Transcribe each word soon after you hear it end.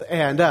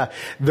And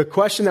the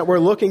question that we're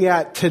looking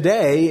at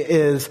today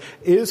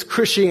is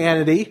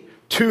Christianity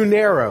too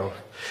narrow?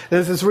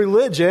 This is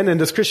religion, and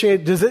does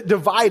Christianity, does it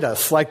divide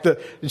us like that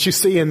you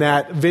see in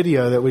that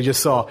video that we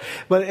just saw?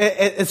 But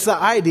it's the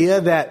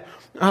idea that,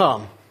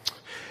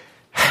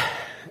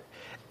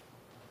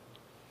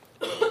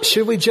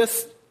 should we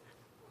just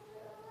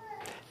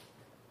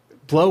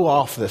blow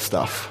off this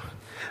stuff?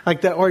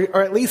 Like that, or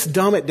at least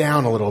dumb it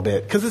down a little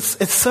bit. Because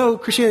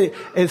Christianity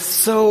is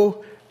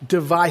so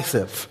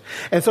divisive.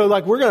 And so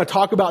like we're going to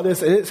talk about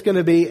this, and it's going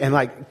to be an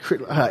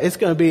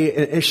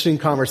interesting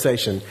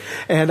conversation.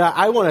 And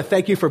I want to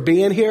thank you for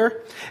being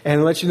here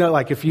and let you know,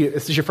 like, if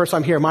this is your first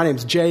time here, my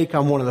name's Jake.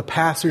 I'm one of the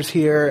pastors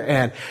here,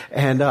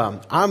 and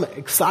I'm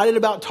excited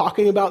about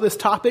talking about this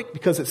topic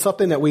because it's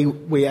something that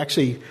we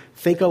actually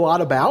think a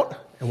lot about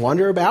and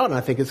wonder about, and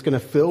I think it's going to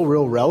feel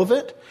real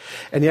relevant.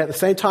 And yet at the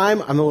same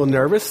time, I'm a little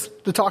nervous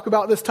to talk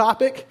about this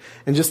topic.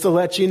 And just to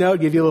let you know,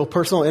 give you a little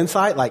personal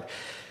insight, like,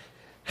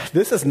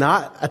 this is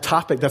not a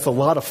topic that's a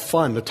lot of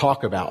fun to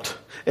talk about.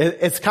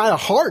 It's kind of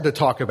hard to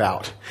talk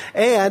about.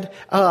 And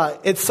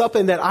it's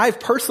something that I've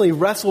personally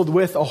wrestled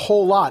with a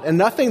whole lot. And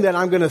nothing that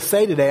I'm going to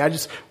say today, I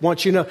just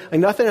want you to know, like,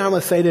 nothing I'm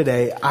going to say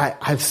today,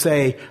 I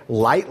say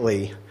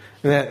lightly.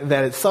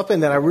 That it's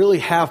something that I really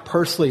have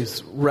personally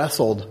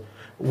wrestled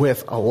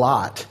with a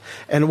lot.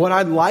 And what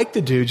I'd like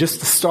to do, just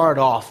to start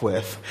off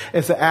with,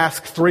 is to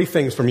ask three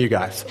things from you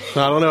guys.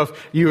 Now, I don't know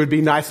if you would be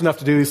nice enough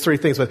to do these three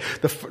things, but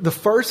the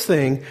first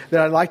thing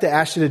that I'd like to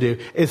ask you to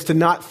do is to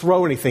not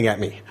throw anything at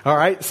me. All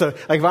right? So,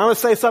 like, if I'm going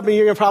to say something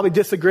you're going to probably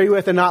disagree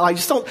with, and not like,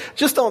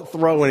 just don't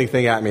throw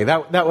anything at me.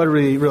 That would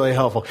be really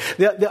helpful.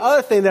 The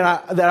other thing that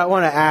I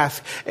want to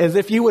ask is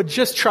if you would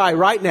just try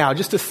right now,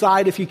 just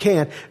decide if you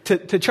can,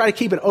 to try to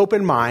keep an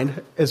open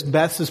mind as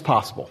best as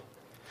possible.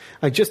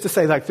 Like, just to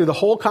say, like, through the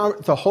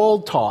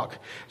whole talk,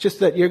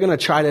 just that you're going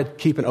to try to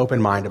keep an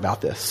open mind about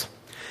this.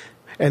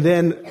 And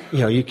then,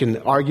 you can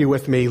argue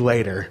with me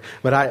later.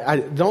 But I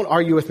don't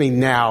argue with me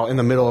now in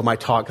the middle of my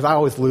talk, because I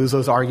always lose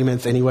those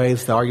arguments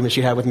anyways, the arguments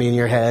you have with me in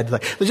your head.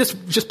 Like,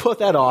 just put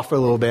that off for a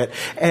little bit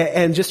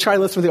and just try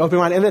to listen with the open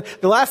mind. And then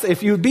the last,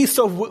 if you would be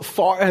so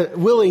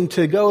willing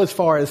to go as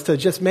far as to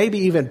just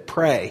maybe even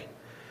pray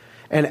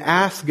and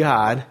ask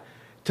God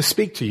to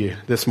speak to you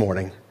this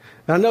morning.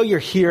 And I know you're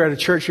here at a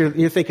church,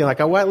 you're thinking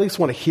like, I at least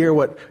want to hear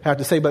what I have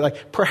to say, but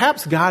like,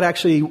 perhaps God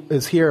actually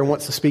is here and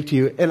wants to speak to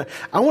you. And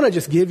I want to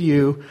just give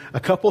you a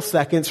couple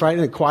seconds, right,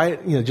 in a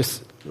quiet,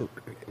 just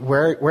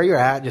where you're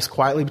at, just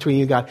quietly between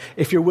you and God.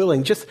 If you're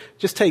willing, just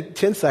take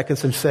 10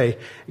 seconds and say,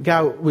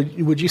 God,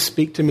 would you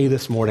speak to me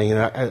this morning?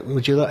 And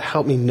would you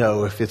help me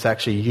know if it's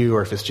actually you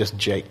or if it's just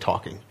Jake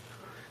talking?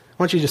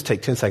 Why don't you just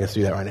take 10 seconds to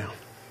do that right now?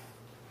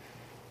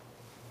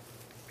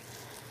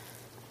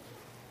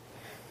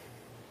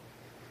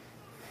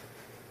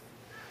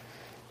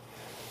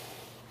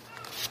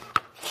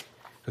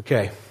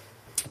 Okay.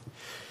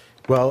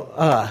 Well,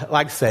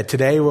 like I said,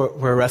 today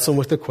we're wrestling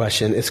with the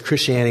question, is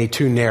Christianity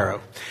too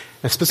narrow?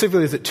 And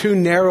specifically, is it too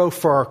narrow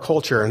for our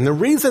culture? And the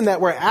reason that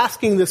we're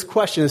asking this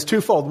question is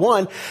twofold.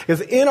 One is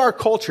in our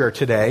culture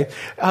today,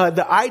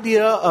 the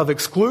idea of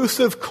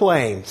exclusive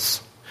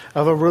claims,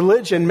 of a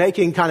religion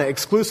making kind of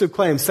exclusive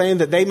claims, saying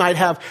that they might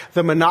have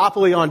the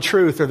monopoly on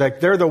truth or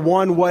that they're the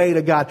one way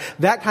to God.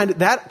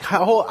 That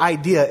whole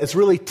idea is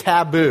really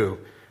taboo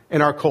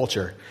in our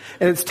culture.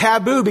 And it's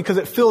taboo because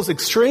it feels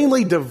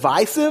extremely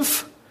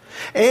divisive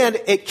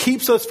and it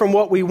keeps us from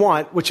what we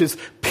want, which is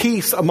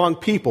peace among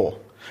people,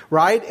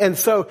 right? And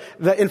so,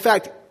 in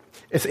fact,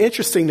 it's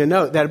interesting to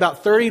note that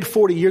about 30 to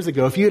 40 years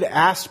ago, if you had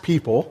asked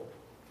people,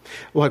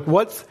 like,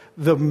 what's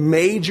the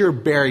major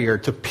barrier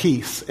to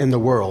peace in the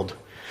world?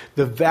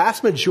 The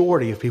vast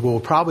majority of people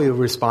would probably have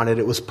responded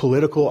it was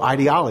political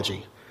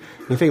ideology.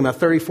 You think about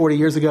 30, 40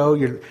 years ago,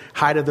 your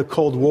height of the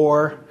Cold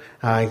War,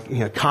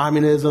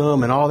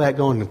 communism and all that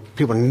going,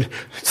 people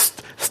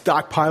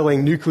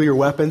stockpiling nuclear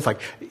weapons.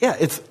 Like, yeah,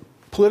 it's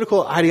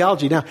political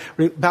ideology. Now,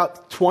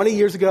 about 20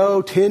 years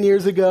ago, 10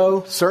 years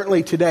ago,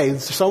 certainly today,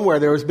 somewhere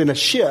there has been a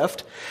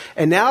shift.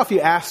 And now if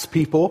you ask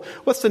people,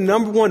 what's the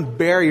number one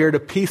barrier to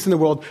peace in the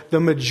world?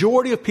 The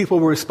majority of people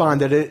will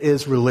respond that it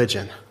is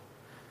religion.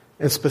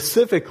 And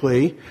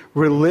specifically,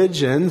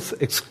 religion's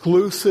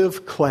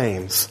exclusive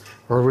claims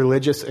or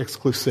religious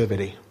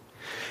exclusivity.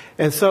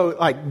 And so,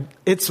 like,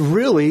 it's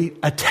really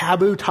a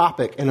taboo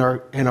topic in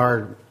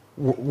our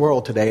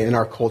world today, in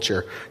our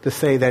culture, to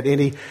say that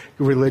any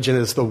religion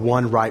is the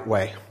one right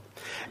way.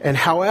 And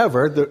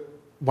however,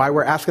 why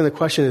we're asking the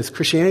question, is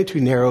Christianity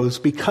too narrow, is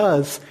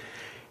because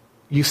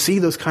you see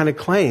those kind of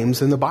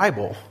claims in the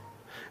Bible.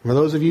 For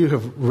those of you who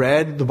have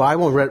read the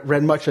Bible and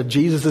read much of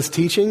Jesus'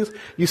 teachings,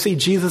 you see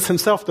Jesus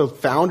himself, the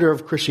founder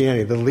of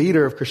Christianity, the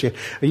leader of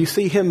Christianity, and you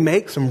see him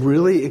make some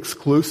really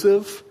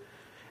exclusive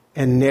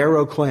and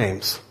narrow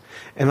claims.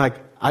 And like,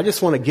 I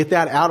just want to get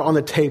that out on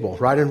the table,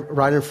 right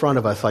in front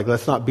of us. Like,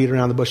 let's not beat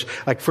around the bush.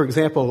 Like, for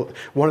example,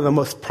 one of the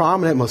most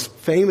prominent, most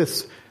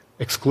famous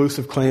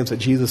exclusive claims that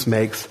Jesus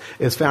makes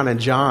is found in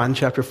John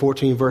chapter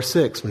 14, verse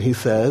 6, when he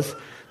says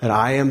that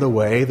I am the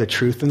way, the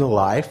truth, and the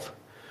life.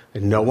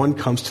 And no one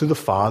comes to the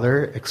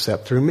Father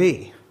except through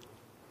me.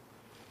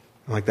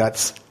 Like,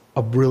 that's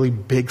a really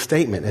big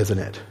statement, isn't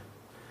it?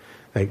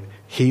 Like,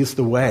 he's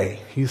the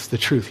way, he's the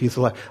truth, he's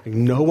the life. Like,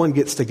 no one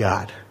gets to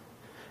God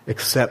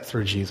except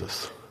through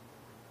Jesus.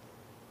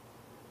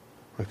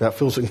 Like, that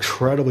feels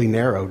incredibly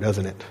narrow,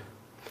 doesn't it?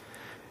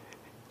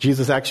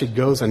 Jesus actually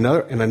goes in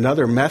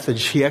another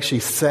message. He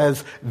actually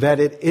says that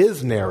it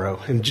is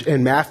narrow.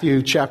 In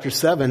Matthew chapter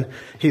 7,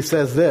 he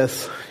says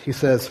this. He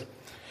says,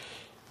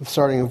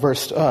 starting in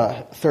verse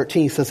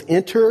 13, he says,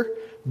 "Enter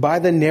by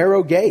the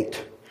narrow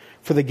gate.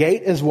 For the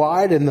gate is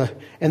wide and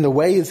the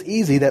way is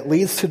easy that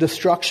leads to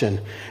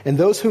destruction. And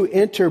those who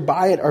enter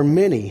by it are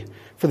many.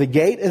 For the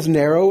gate is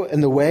narrow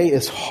and the way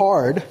is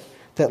hard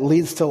that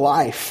leads to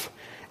life.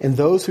 And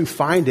those who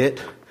find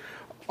it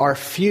are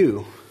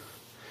few."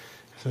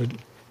 So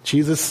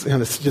Jesus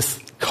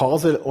just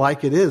calls it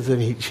like it is.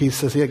 And he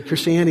says, yeah,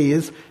 Christianity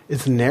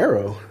is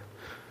narrow.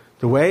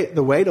 The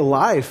way to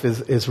life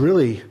is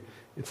really,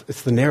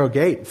 it's the narrow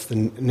gate. It's the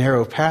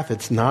narrow path.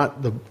 It's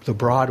not the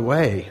broad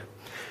way.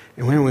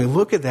 And when we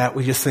look at that,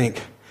 we just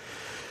think,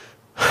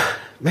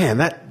 man,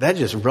 that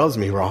just rubs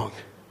me wrong.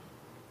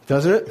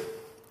 Doesn't it?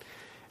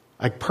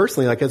 Like,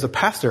 personally, like as a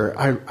pastor,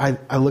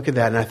 I look at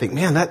that and I think,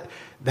 man,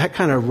 that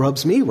kind of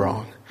rubs me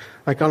wrong.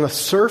 Like, on a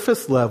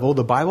surface level,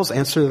 the Bible's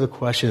answer to the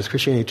question, is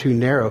Christianity too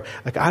narrow?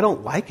 Like, I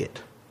don't like it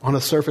on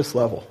a surface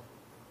level.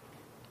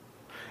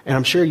 And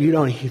I'm sure you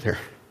don't either.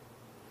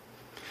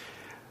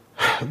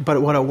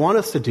 But what I want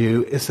us to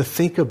do is to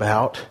think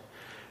about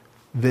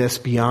this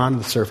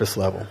beyond the surface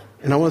level.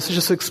 And I want us to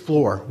just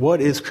explore,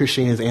 what is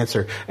Christianity's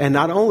answer? And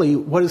not only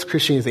what is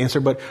Christianity's answer,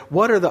 but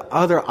what are the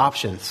other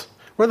options?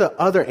 What are the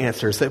other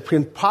answers that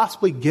can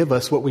possibly give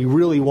us what we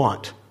really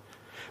want?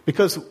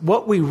 Because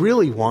what we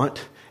really want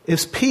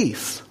is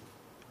peace,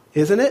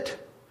 isn't it?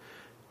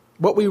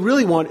 What we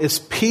really want is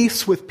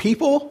peace with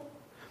people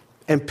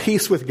and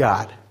peace with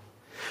God.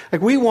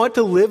 Like, we want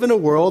to live in a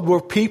world where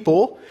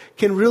people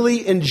can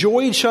really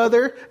enjoy each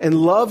other and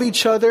love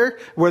each other,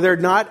 where they're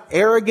not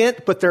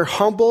arrogant, but they're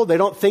humble. They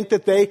don't think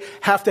that they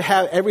have to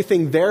have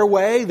everything their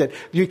way, that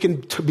you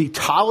can be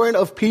tolerant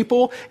of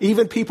people,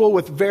 even people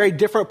with very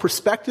different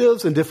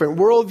perspectives and different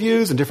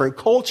worldviews and different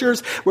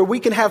cultures, where we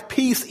can have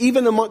peace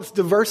even amongst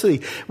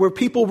diversity, where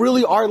people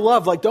really are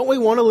loved. Like, don't we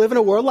want to live in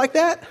a world like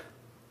that?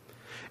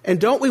 And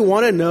don't we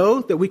want to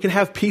know that we can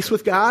have peace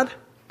with God?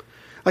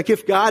 Like,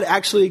 if God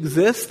actually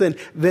exists, then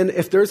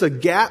if there's a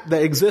gap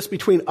that exists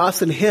between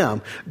us and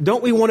Him,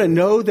 don't we want to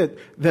know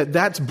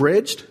that's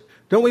bridged?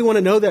 Don't we want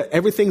to know that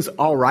everything's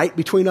all right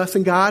between us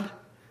and God?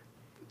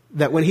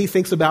 That when He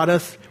thinks about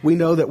us, we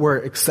know that we're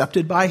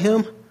accepted by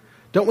Him?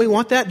 Don't we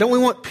want that? Don't we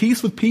want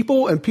peace with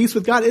people and peace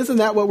with God? Isn't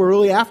that what we're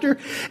really after?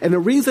 And the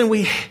reason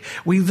we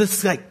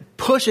just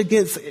push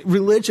against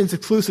religion's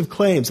exclusive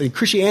claims, and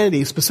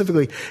Christianity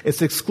specifically,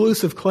 its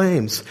exclusive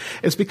claims,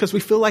 is because we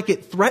feel like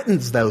it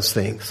threatens those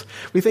things.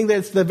 We think that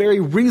it's the very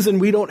reason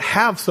we don't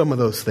have some of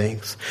those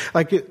things.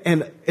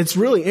 And it's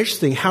really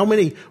interesting how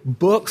many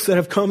books that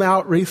have come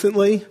out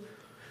recently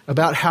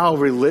about how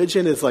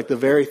religion is like the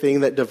very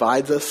thing that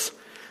divides us.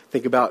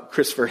 Think about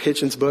Christopher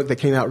Hitchens' book that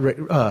came out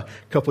a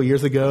couple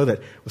years ago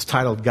that was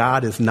titled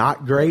 "God is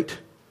Not Great,"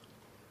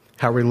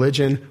 how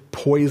religion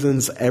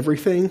poisons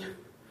everything.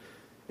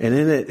 And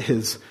in it,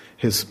 his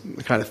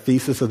kind of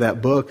thesis of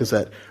that book is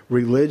that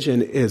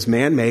religion is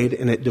man-made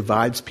and it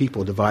divides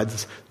people, divides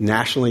us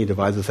nationally,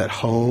 divides us at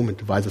home, and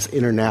divides us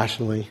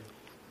internationally.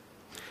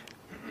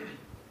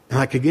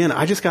 And again,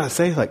 I just got to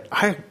say,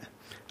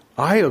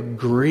 I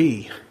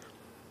agree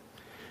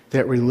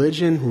that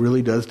religion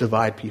really does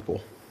divide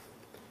people.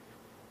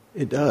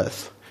 It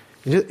does.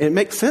 It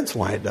makes sense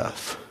why it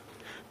does.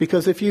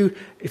 Because if you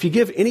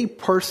give any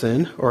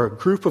person or a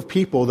group of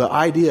people the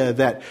idea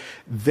that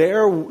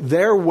their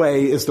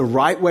way is the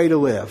right way to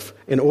live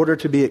in order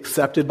to be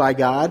accepted by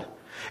God,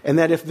 and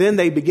that if then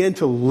they begin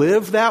to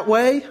live that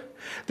way,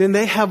 then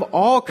they have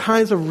all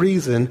kinds of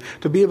reason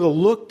to be able to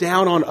look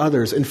down on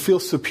others and feel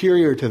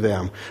superior to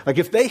them. Like,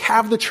 if they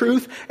have the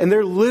truth and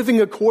they're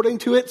living according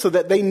to it so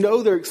that they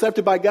know they're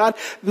accepted by God,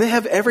 then they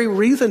have every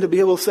reason to be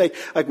able to say,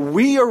 like,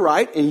 we are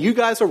right and you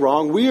guys are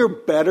wrong. We are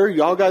better.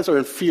 Y'all guys are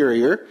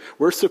inferior.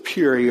 We're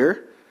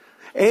superior.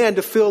 And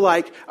to feel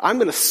like I'm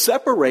going to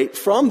separate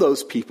from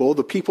those people,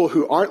 the people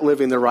who aren't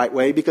living the right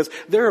way, because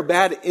they're a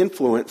bad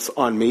influence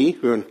on me,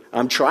 who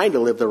I'm trying to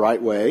live the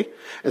right way.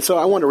 And so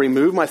I want to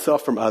remove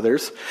myself from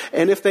others.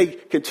 And if they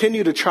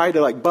continue to try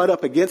to butt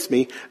up against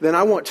me, then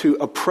I want to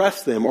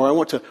oppress them, or I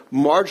want to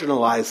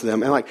marginalize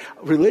them. And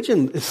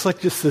religion is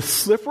just this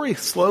slippery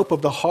slope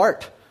of the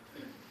heart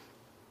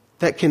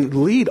that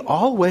can lead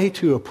all the way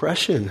to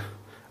oppression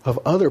of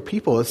other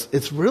people.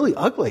 It's really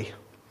ugly.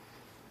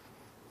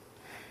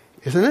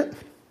 Isn't it?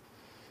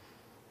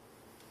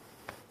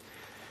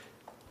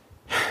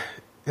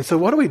 And so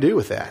what do we do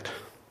with that?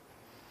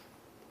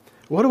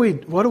 What do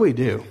we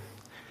do?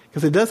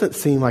 Because it doesn't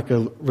seem like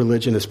a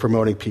religion is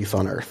promoting peace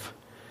on earth.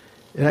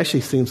 It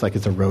actually seems like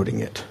it's eroding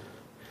it.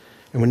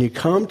 And when you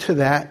come to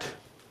that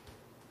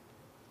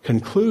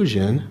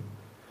conclusion,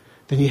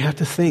 then you have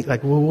to think,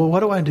 like, well,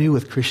 what do I do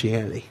with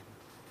Christianity?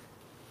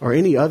 Or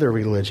any other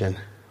religion,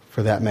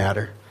 for that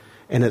matter,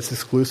 and its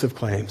exclusive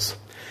claims.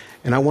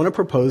 And I want to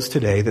propose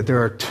today that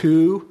there are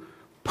two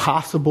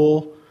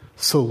possible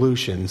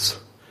solutions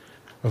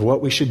of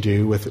what we should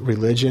do with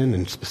religion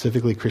and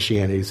specifically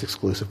Christianity's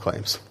exclusive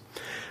claims.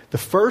 The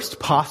first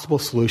possible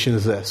solution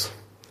is this,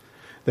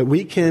 that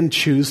we can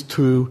choose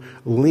to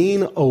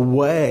lean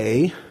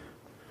away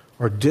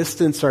or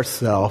distance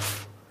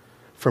ourselves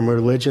from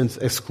religion's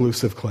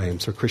exclusive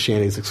claims or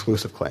Christianity's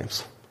exclusive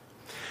claims.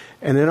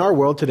 And in our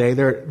world today,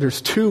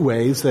 there's two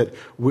ways that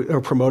we are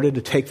promoted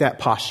to take that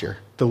posture,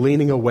 the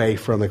leaning away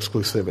from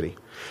exclusivity.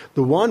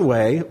 The one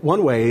way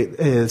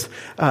is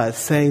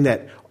saying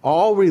that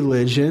all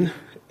religion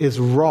is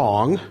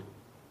wrong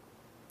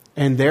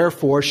and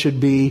therefore should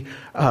be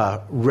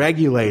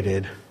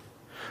regulated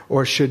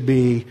or should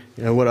be,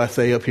 what do I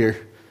say up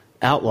here,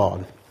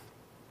 outlawed.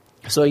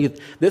 So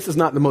this is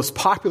not the most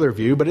popular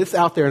view, but it's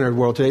out there in our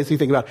world today. So you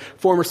think about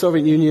former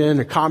Soviet Union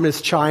or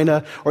communist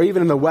China, or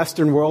even in the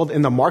Western world,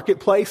 in the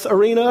marketplace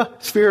arena,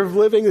 sphere of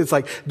living. It's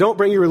like, don't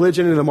bring your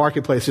religion into the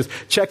marketplace. Just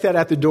check that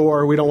at the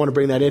door. We don't want to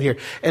bring that in here.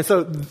 And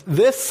so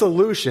this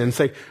solution,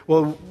 say,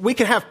 well, we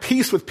can have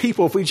peace with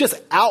people if we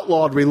just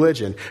outlawed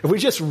religion, if we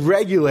just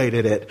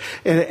regulated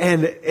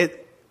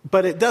it,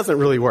 but it doesn't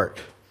really work.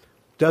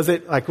 Does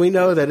it? Like, we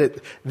know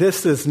that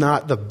this is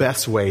not the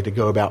best way to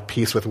go about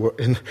peace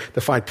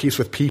to find peace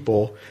with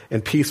people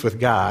and peace with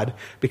God,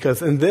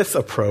 because in this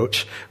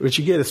approach, what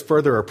you get is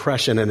further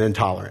oppression and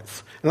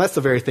intolerance. And that's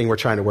the very thing we're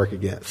trying to work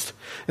against.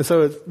 And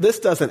so this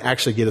doesn't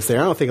actually get us there.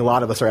 I don't think a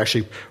lot of us are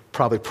actually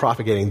probably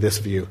propagating this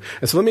view.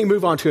 And so let me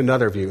move on to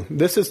another view.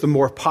 This is the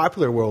more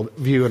popular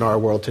view in our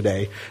world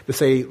today, to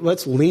say,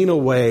 let's lean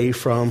away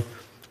from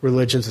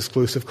religion's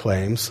exclusive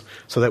claims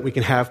so that we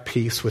can have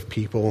peace with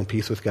people and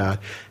peace with God.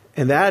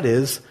 And that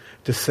is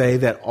to say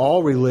that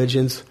all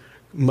religions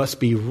must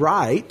be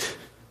right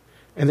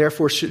and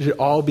therefore should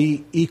all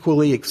be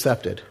equally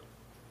accepted.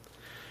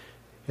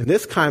 And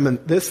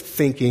this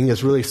thinking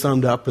is really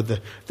summed up with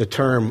the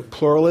term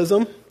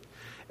pluralism.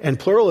 And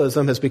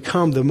pluralism has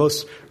become the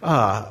most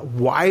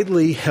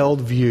widely held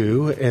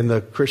view in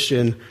the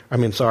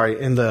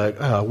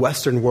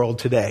Western world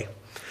today.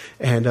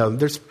 And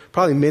there's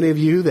probably many of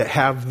you that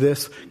have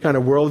this kind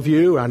of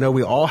worldview. I know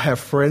we all have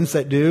friends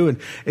that do. And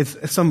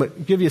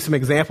give you some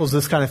examples of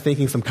this kind of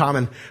thinking. Some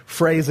common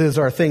phrases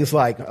are things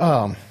like,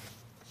 all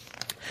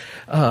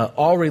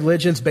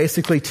religions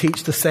basically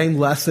teach the same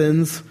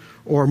lessons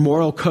or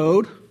moral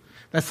code.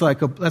 That's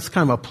kind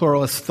of a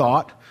pluralist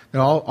thought.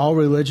 That all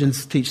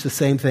religions teach the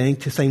same thing,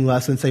 the same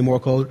lessons, same moral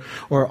code.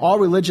 Or all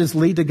religions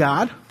lead to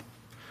God.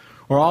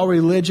 Or all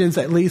religions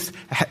at least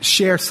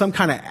share some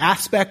kind of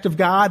aspect of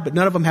God, but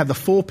none of them have the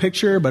full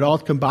picture, but all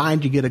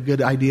combined you get a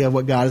good idea of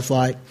what God is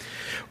like.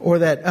 Or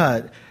that,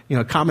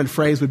 a common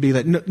phrase would be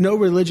that no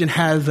religion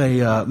has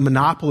a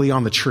monopoly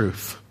on the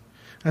truth.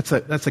 That's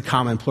a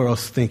common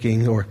pluralist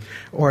thinking.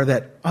 Or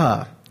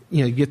that,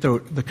 you get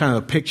the kind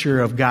of picture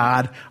of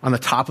God on the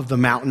top of the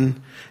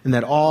mountain, and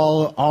that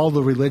all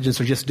the religions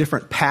are just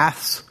different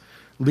paths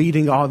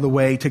leading all the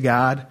way to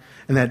God.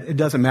 And that it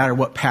doesn't matter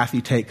what path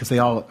you take because they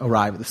all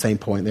arrive at the same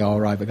point. They all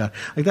arrive at God.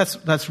 Like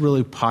that's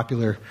really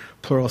popular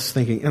pluralist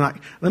thinking. And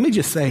let me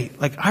just say,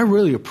 I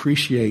really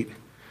appreciate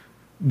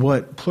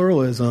what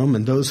pluralism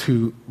and those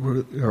who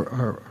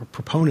are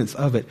proponents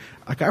of it,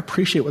 I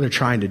appreciate what they're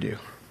trying to do.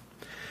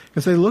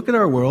 Because they look at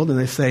our world and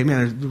they say,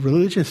 man,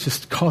 religions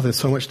just causing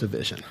so much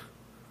division.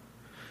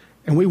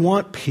 And we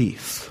want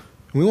peace.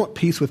 We want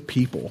peace with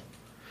people.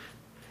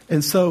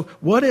 And so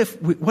what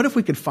if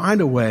we could find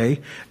a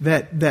way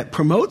that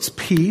promotes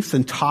peace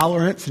and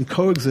tolerance and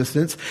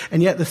coexistence,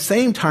 and yet at the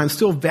same time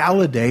still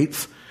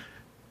validates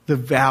the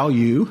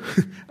value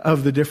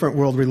of the different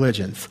world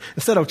religions?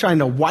 Instead of trying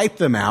to wipe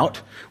them out,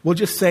 we'll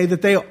just say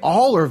that they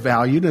all are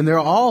valued and they're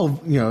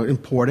all,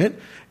 important.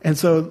 And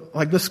so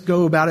let's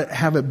go about it,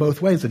 have it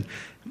both ways. And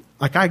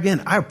I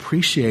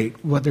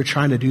appreciate what they're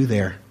trying to do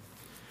there.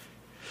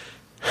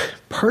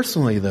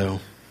 Personally,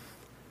 though,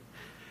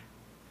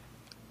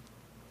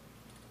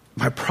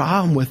 my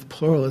problem with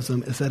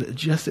pluralism is that it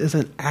just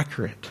isn't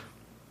accurate.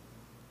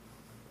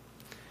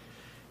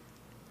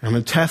 I'm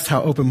going to test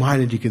how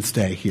open-minded you can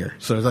stay here.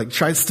 So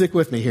try to stick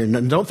with me here.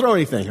 Don't throw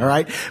anything, all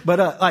right?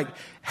 But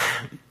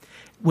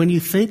when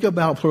you think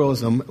about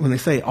pluralism, when they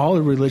say all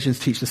the religions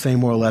teach the same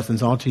moral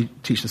lessons, all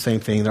teach the same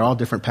thing, they're all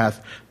different paths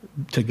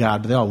to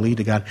God, but they all lead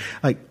to God.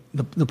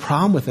 The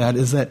problem with that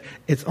is that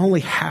it's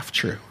only half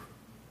true.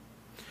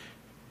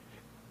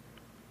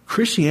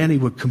 Christianity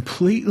would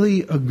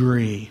completely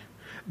agree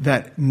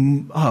that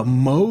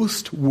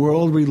most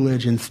world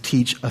religions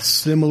teach a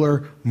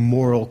similar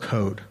moral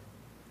code.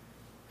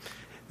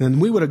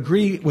 And we would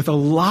agree with a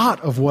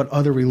lot of what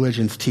other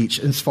religions teach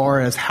as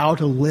far as how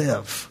to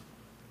live.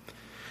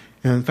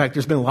 And in fact,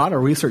 there's been a lot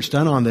of research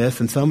done on this,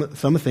 and some of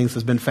the things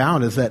that's been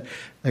found is that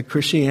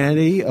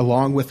Christianity,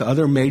 along with the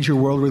other major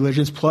world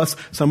religions, plus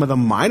some of the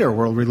minor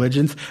world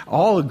religions,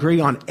 all agree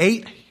on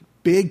 8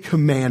 big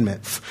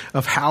commandments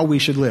of how we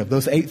should live.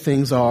 Those 8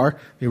 things are,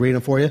 let me read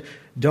them for you.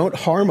 don't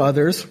harm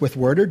others with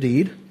word or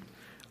deed,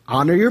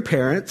 honor your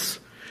parents,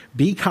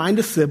 be kind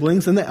to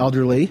siblings and the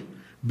elderly,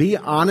 be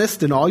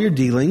honest in all your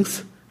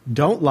dealings,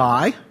 don't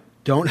lie,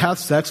 don't have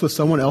sex with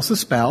someone else's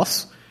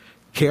spouse,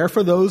 care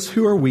for those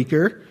who are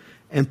weaker,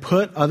 and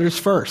put others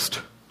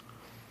first.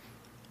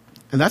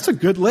 And that's a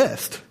good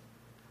list.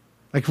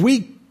 Like, if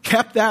we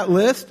kept that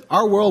list,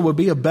 our world would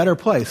be a better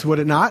place, would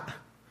it not?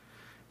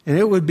 And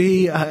it would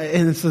be,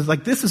 and it's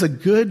like, this is a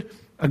good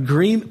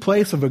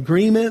place of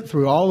agreement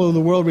through all of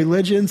the world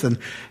religions,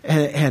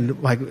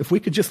 and like, if we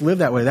could just live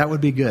that way, that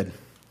would be good.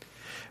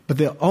 But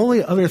the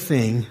only other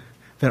thing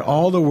that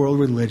all the world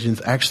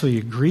religions actually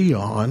agree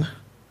on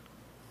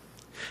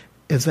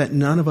is that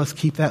none of us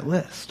keep that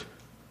list.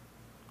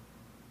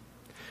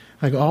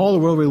 Like, all the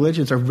world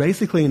religions are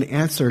basically an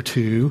answer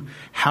to,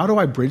 how do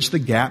I bridge the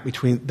gap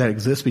that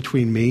exists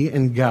between me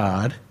and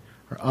God,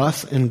 or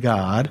us and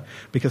God,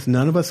 because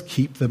none of us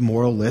keep the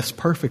moral list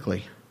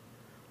perfectly.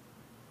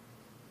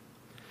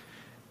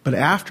 But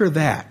after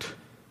that,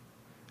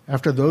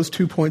 after those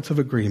 2 points of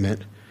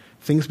agreement,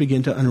 things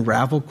begin to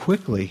unravel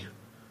quickly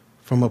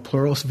from a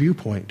pluralist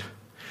viewpoint.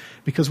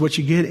 Because what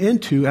you get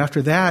into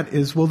after that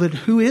is, well, then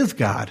who is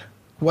God?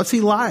 What's he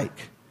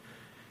like?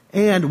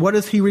 And what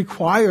does he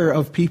require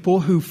of people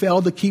who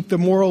fail to keep the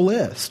moral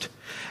list?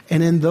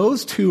 And in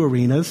those two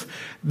arenas,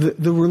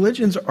 the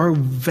religions are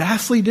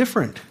vastly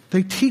different.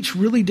 They teach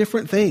really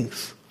different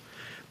things.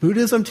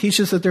 Buddhism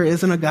teaches that there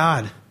isn't a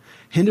God.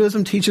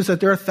 Hinduism teaches that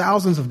there are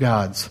thousands of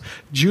gods.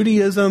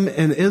 Judaism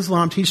and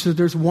Islam teach that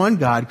there's one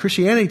God.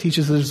 Christianity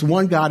teaches that there's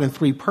one God in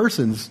three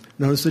persons,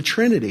 known as the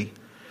Trinity.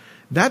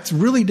 That's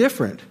really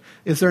different.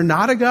 Is there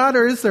not a God,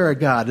 or is there a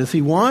God? Is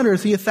he one, or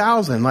is he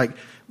 1,000?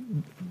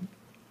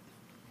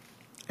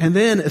 And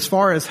then, as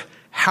far as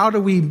how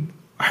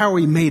are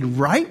we made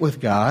right with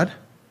God,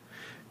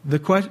 the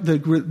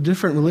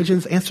different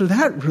religions answer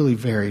that really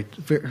varied.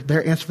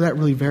 Their answer to that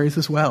really varies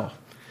as well.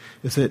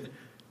 Is it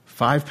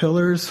 5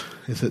 pillars?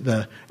 Is it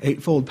the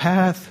eightfold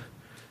path?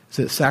 Is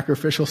it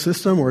sacrificial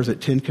system, or is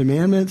it 10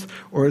 commandments,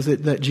 or is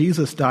it that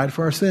Jesus died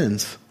for our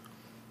sins?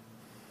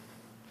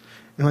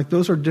 And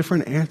those are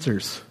different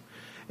answers.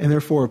 And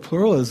therefore,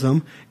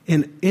 pluralism,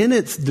 in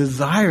its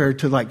desire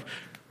to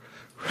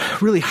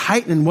really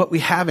heighten what we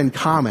have in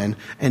common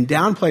and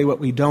downplay what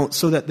we don't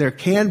so that there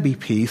can be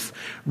peace,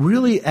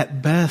 really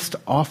at best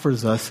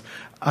offers us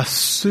a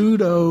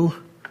pseudo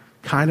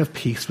kind of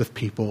peace with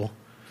people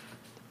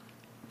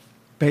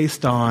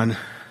based on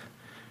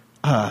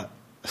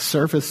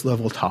surface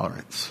level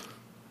tolerance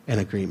and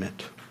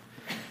agreement.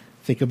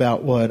 Think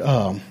about what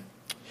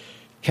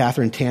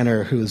Catherine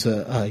Tanner, who's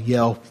a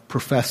Yale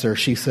professor,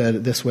 she said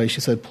it this way. She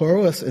said,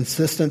 pluralist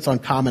insistence on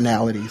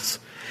commonalities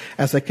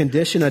as a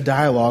condition of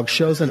dialogue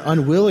shows an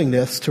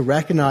unwillingness to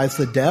recognize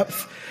the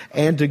depth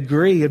and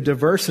degree of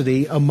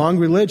diversity among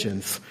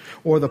religions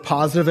or the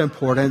positive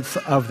importance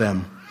of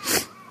them.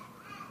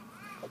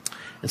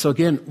 And so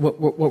again, what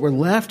we're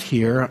left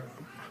here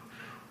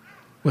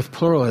with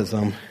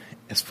pluralism,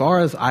 as far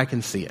as I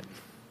can see it,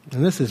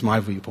 and this is my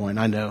viewpoint,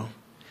 I know,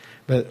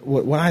 but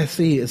what I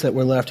see is that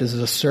we're left is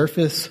a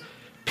surface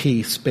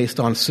peace based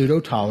on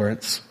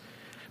pseudo-tolerance,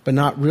 but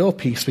not real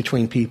peace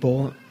between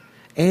people,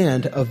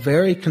 and a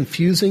very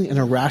confusing and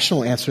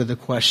irrational answer to the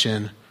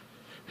question,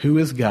 who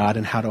is God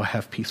and how do I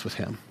have peace with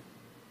him?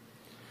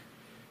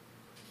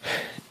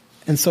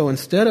 And so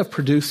instead of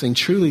producing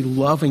truly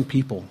loving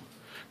people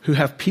who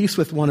have peace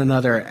with one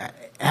another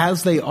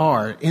as they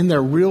are, in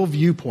their real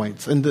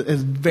viewpoints, and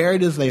as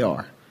varied as they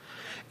are,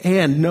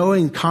 and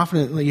knowing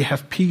confidently you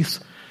have peace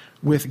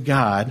with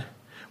God,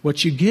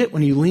 what you get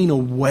when you lean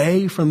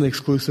away from the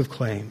exclusive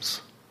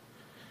claims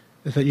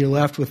is that you're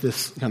left with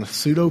this kind of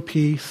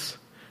pseudo-peace,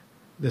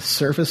 this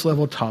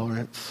surface-level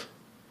tolerance,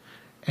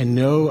 and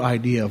no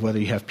idea of whether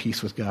you have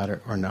peace with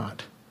God or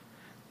not.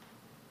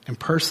 And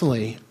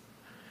personally,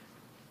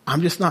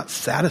 I'm just not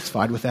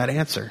satisfied with that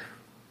answer.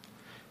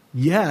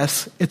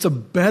 Yes, it's a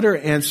better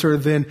answer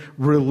than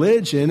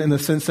religion in the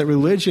sense that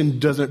religion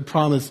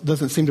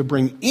doesn't seem to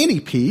bring any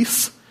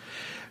peace.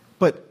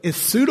 But is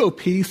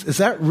pseudo-peace, is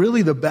that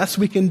really the best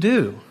we can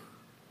do?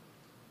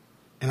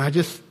 And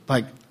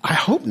I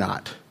hope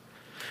not.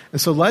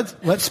 And so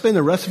let's spend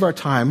the rest of our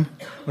time,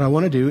 what I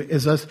want to do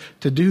is us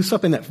to do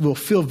something that will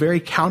feel very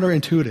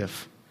counterintuitive.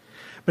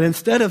 But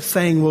instead of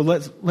saying, well,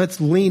 let's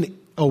lean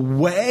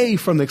away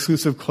from the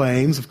exclusive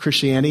claims of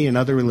Christianity and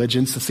other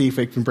religions to see if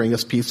it can bring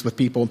us peace with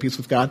people and peace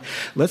with God,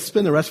 let's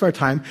spend the rest of our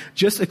time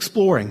just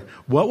exploring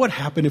what would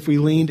happen if we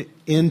leaned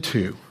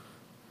into,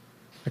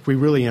 we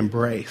really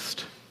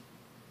embraced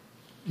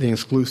the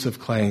exclusive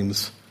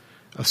claims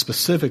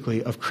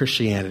specifically of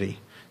Christianity.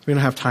 We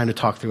don't have time to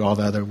talk through all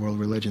the other world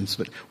religions,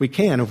 but we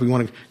can. If we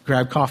want to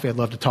grab coffee, I'd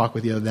love to talk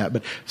with you about that.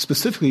 But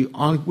specifically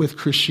with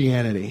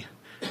Christianity,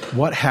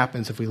 what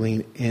happens if we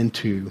lean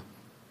into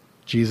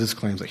Jesus'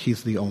 claims that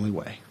he's the only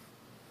way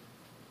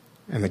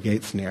and the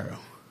gate's narrow?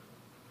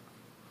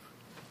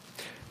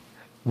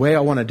 The way I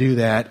want to do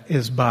that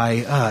is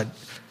by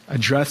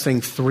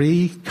addressing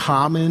 3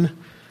 common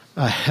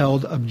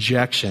held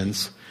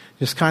objections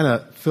just kind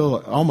of feel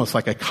almost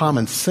like a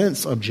common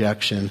sense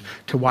objection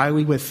to why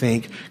we would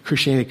think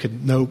Christianity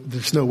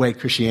there's no way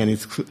Christianity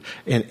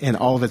in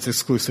all of its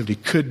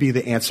exclusivity could be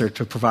the answer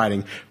to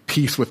providing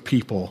peace with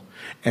people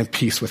and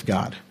peace with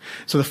God.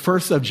 So the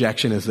first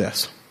objection is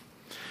this.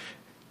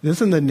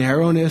 Doesn't the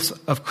narrowness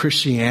of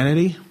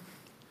Christianity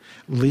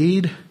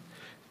lead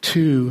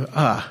to,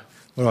 what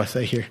do I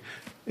say here?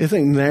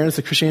 Isn't narrowness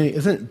of Christianity,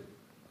 isn't it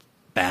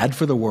bad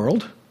for the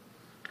world?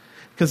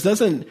 Because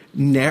doesn't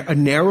a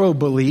narrow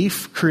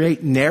belief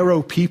create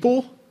narrow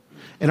people?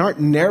 And aren't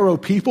narrow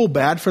people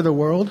bad for the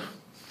world?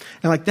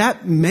 And like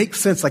that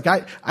makes sense. Like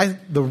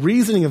the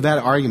reasoning of that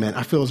argument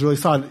I feel is really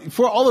solid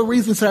for all the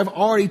reasons that I've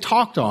already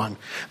talked on.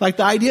 Like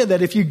the idea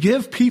that if you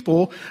give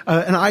people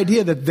an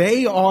idea that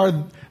they are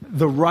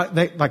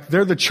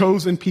they're the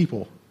chosen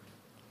people,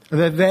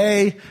 that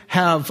they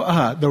have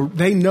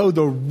they know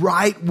the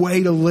right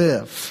way to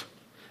live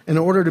in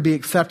order to be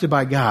accepted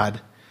by God,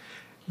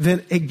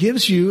 then it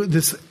gives you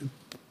this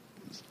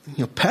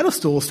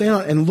pedestal to stand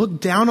on and look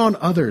down on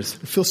others,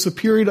 feel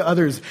superior to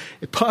others.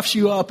 It puffs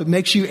you up, it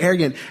makes you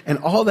arrogant, and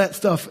all that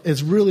stuff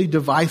is really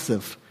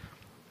divisive.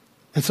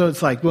 And so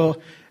it's like,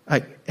 well,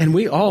 and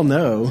we all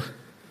know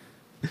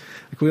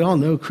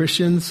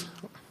Christians,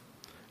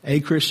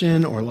 a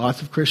Christian or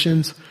lots of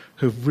Christians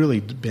who've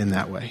really been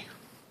that way.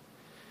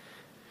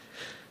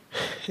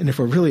 And if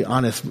we're really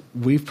honest,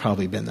 we've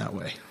probably been that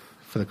way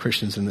for the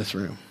Christians in this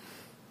room.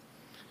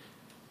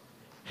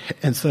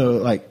 And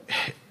so,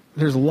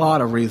 there's a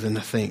lot of reason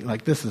to think,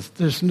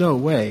 there's no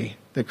way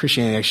that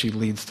Christianity actually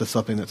leads to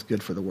something that's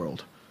good for the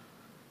world.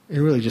 It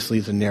really just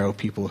leads to narrow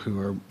people who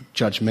are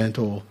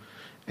judgmental,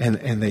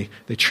 and they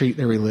treat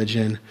their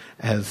religion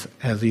as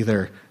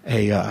either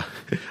a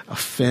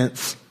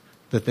fence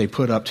that they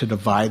put up to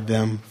divide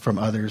them from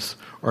others,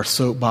 or a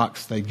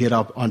soapbox they get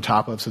up on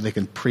top of so they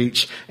can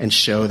preach and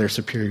show their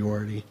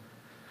superiority,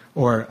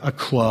 or a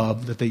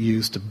club that they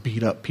use to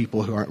beat up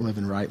people who aren't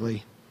living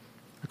rightly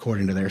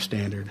according to their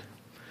standard,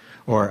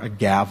 or a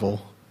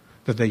gavel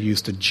that they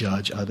use to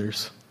judge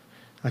others.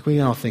 We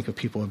all think of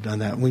people who have done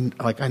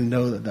that. I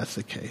know that that's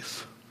the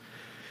case.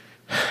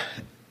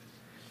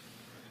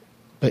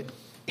 But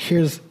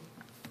here's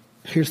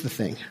the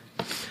thing.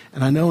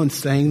 And I know in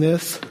saying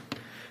this,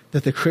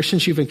 that the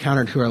Christians you've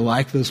encountered who are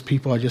like those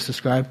people I just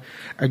described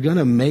are going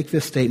to make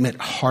this statement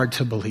hard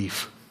to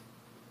believe.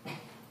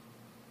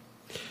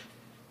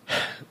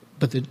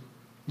 But the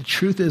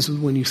truth is,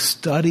 when you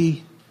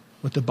study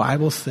what the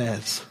Bible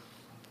says,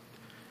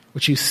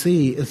 what you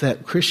see is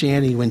that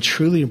Christianity, when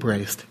truly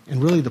embraced,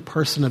 and really the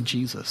person of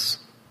Jesus,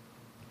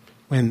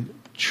 when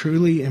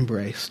truly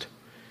embraced,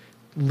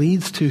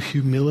 leads to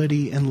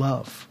humility and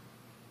love.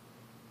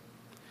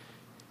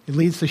 It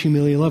leads to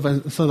humility and love.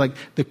 And so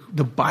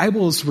the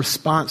Bible's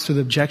response to the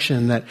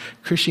objection that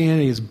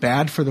Christianity is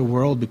bad for the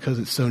world because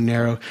it's so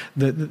narrow,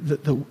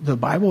 the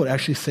Bible would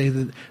actually say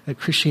that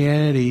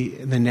Christianity,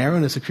 the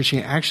narrowness of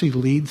Christianity, actually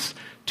leads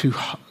to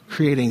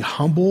creating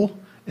humble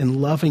and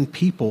loving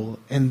people,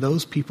 and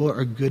those people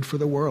are good for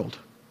the world.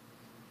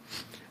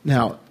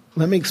 Now,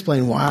 let me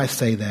explain why I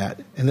say that,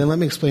 and then let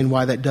me explain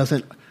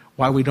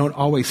why we don't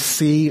always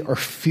see or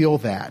feel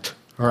that.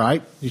 All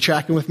right? You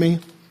tracking with me?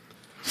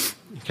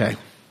 Okay.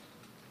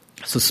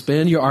 So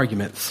spin your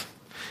arguments,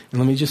 and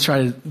let me just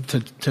try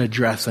to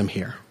address them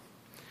here.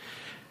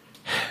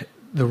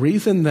 The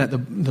reason that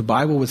the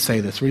Bible would say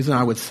this, the reason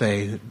I would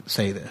say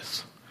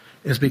this,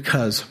 is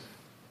because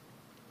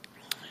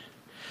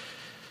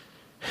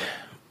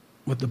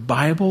what the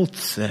Bible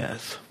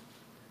says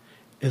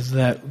is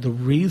that the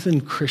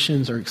reason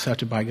Christians are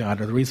accepted by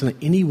God, or the reason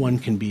that anyone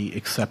can be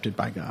accepted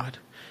by God,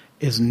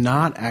 is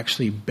not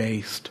actually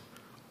based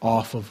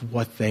off of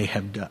what they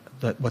have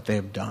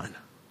done.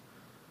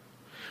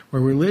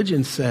 Where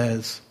religion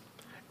says,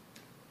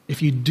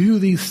 if you do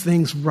these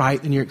things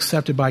right, then you're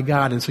accepted by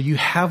God, and so you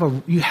have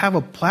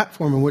a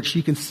platform in which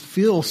you can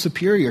feel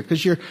superior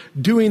because you're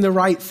doing the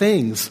right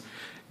things.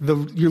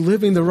 You're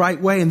living the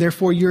right way, and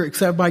therefore you're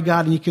accepted by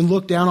God, and you can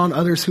look down on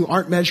others who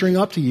aren't measuring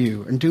up to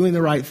you and doing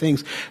the right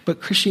things.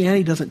 But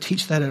Christianity doesn't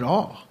teach that at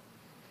all.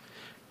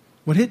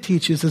 What it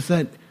teaches is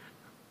that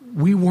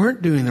we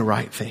weren't doing the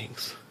right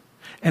things.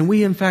 And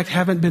we, in fact,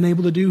 haven't been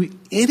able to do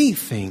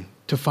anything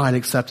to find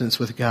acceptance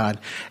with God.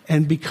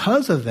 And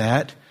because of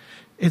that,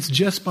 it's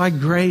just by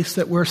grace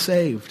that we're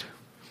saved.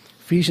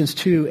 Ephesians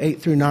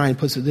 2:8-9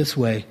 puts it this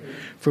way: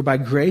 "For by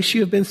grace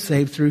you have been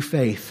saved through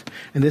faith,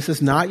 and this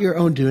is not your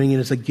own doing, it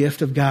is a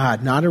gift of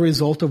God, not a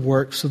result of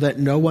works, so that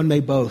no one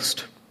may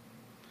boast."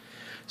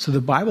 So the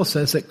Bible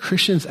says that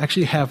Christians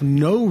actually have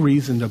no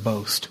reason to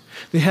boast.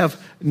 They have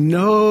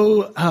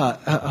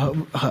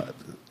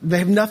they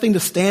have nothing to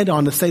stand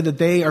on to say that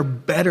they are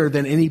better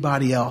than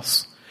anybody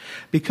else,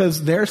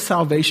 because their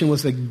salvation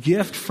was a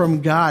gift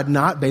from God,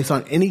 not based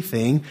on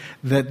anything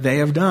that they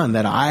have done,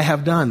 that I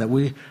have done, that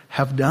we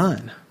have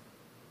done.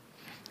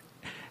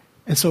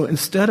 And so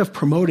instead of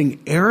promoting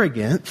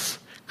arrogance,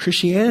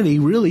 Christianity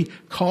really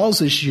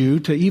causes you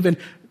to even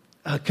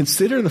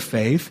consider the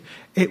faith.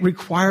 It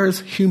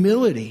requires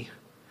humility.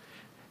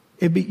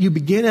 You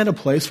begin at a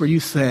place where you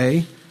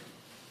say,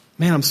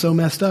 man, I'm so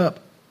messed up.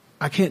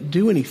 I can't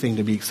do anything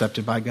to be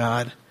accepted by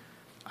God.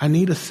 I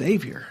need a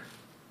Savior.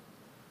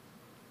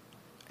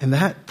 And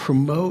that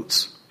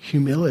promotes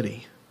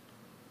humility.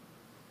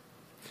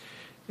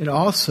 It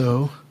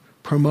also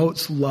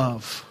promotes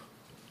love.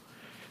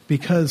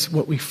 Because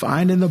what we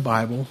find in the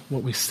Bible,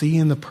 what we see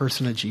in the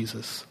person of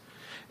Jesus,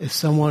 is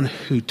someone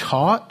who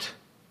taught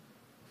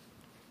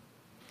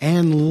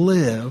and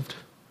lived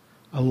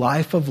a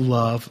life of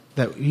love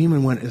that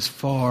even went as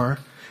far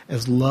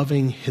as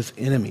loving his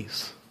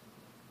enemies.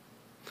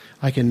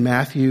 Like in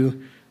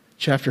Matthew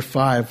chapter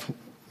 5,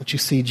 what you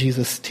see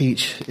Jesus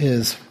teach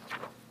is,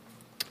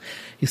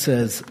 he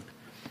says,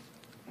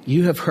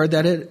 you have heard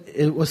that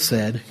it was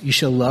said, you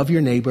shall love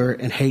your neighbor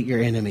and hate your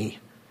enemy.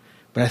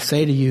 But I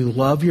say to you,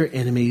 love your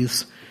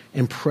enemies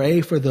and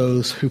pray for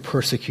those who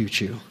persecute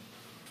you.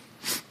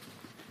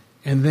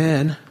 And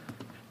then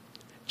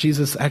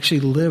Jesus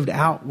actually lived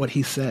out what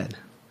he said.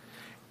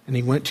 And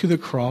he went to the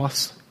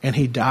cross and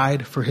he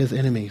died for his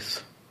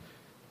enemies.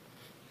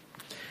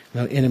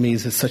 Now,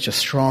 enemies is such a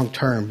strong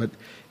term, but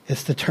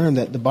it's the term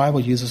that the Bible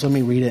uses. Let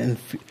me read it in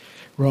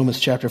Romans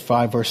chapter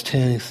 5, verse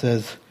 10. It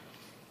says,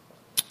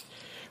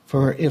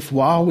 for if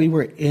while we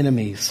were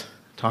enemies,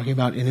 talking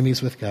about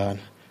enemies with God,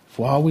 if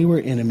while we were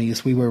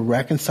enemies, we were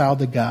reconciled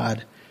to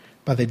God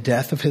by the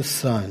death of his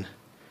Son,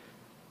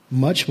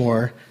 much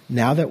more,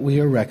 now that we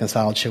are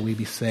reconciled, shall we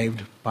be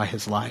saved by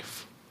his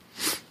life.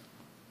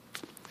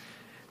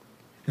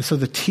 And so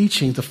the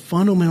teaching, the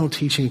fundamental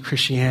teaching of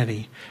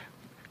Christianity,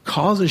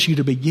 causes you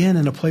to begin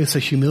in a place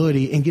of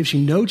humility and gives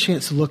you no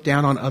chance to look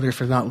down on others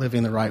for not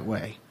living the right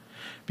way.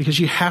 Because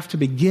you have to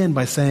begin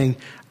by saying,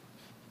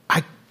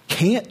 I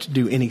can't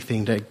do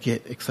anything to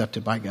get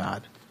accepted by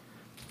God.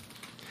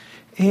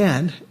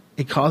 And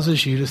it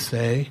causes you to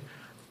say,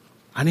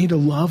 I need to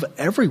love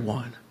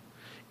everyone,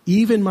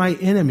 even my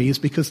enemies,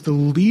 because the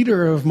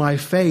leader of my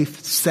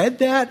faith said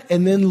that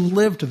and then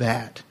lived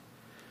that.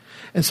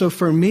 And so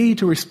for me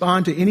to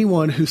respond to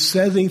anyone who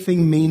says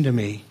anything mean to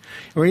me,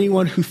 or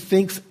anyone who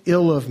thinks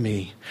ill of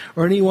me,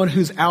 or anyone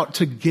who's out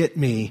to get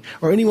me,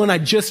 or anyone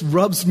that just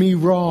rubs me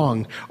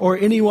wrong, or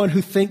anyone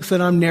who thinks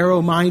that I'm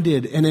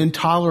narrow-minded and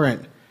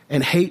intolerant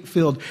and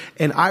hate-filled,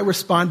 and I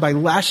respond by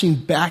lashing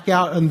back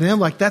out on them,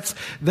 like that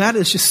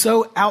is just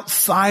so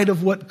outside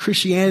of what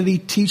Christianity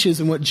teaches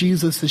and what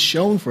Jesus has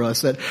shown for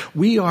us, that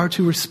we are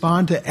to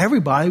respond to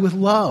everybody with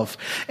love.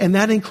 And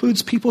that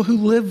includes people who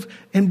live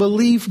and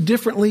believe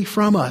differently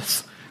from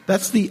us.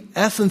 That's the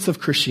essence of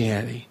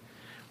Christianity.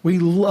 We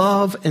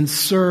love and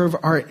serve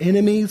our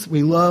enemies.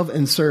 We love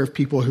and serve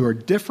people who are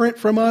different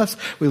from us.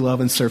 We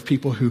love and serve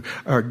people who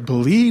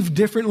believe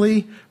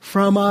differently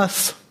from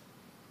us.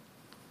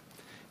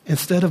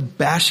 Instead of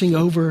bashing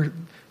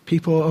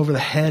people over the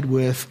head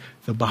with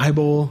the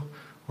Bible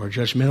or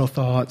judgmental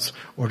thoughts,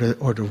 or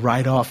to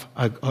write off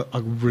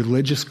a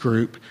religious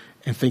group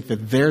and think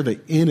that they're the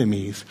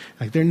enemies,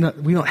 like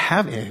we don't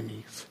have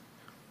enemies.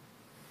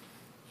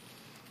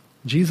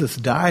 Jesus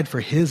died for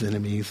his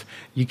enemies.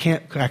 You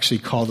can't actually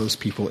call those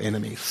people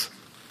enemies.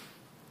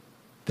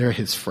 They're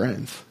his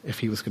friends if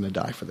he was going to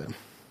die for them.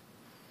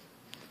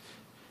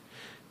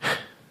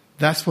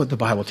 That's what the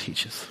Bible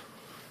teaches.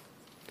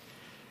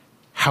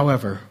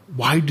 However,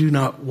 why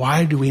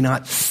do we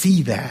not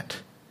see that?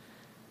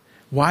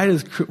 Why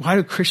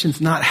do Christians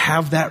not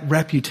have that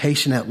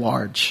reputation at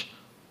large?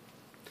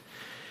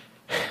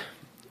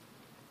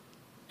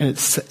 And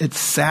it's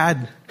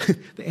sad.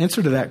 The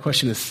answer to that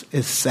question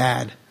is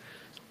sad.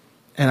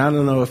 And I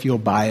don't know if you'll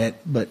buy it,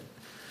 but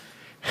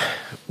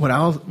what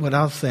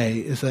I'll say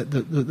is that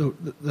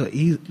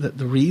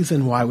the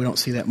reason why we don't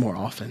see that more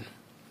often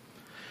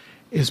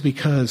is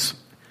because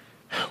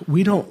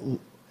we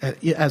don't,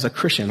 as a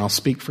Christian, I'll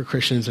speak for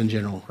Christians in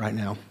general right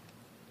now,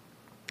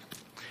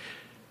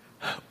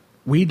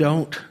 we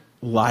don't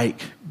like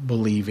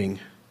believing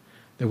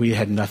that we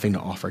had nothing to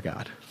offer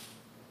God.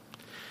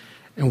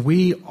 And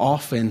we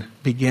often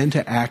begin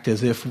to act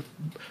as if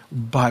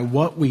by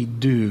what we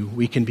do,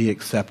 we can be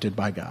accepted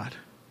by God.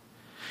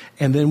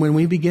 And then when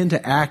we begin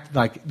to act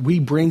like we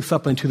bring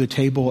something to the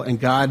table and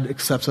God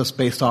accepts us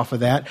based off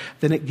of that,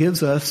 then it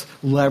gives us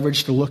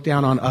leverage to look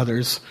down on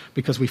others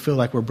because we feel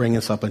like we're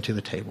bringing something to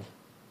the table.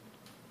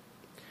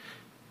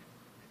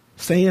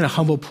 Staying in a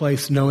humble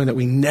place knowing that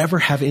we never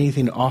have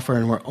anything to offer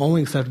and we're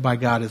only accepted by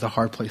God is a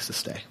hard place to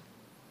stay.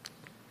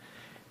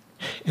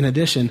 In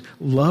addition,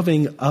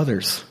 loving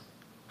others,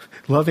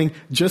 loving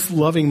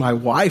my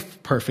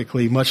wife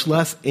perfectly, much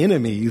less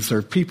enemies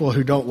or people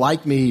who don't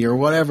like me or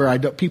whatever,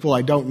 people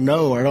I don't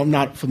know or I'm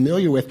not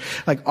familiar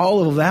with, like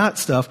all of that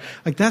stuff,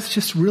 like that's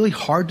just really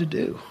hard to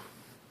do.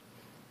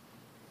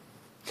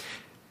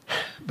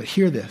 But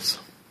hear this.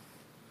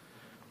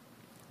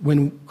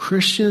 When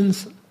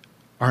Christians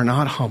are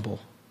not humble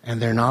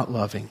and they're not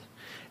loving,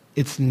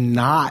 it's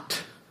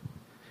not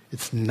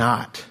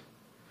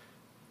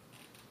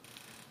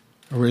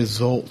a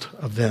result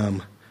of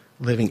them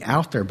living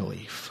out their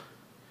belief.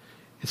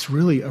 It's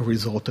really a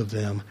result of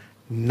them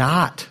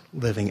not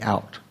living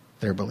out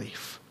their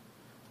belief.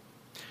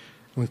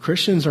 When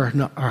Christians are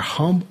not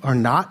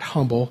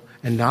humble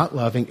and not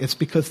loving, it's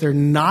because they're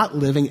not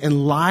living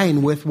in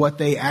line with what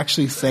they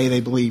actually say they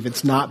believe.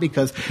 It's not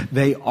because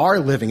they are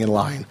living in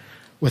line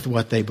with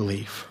what they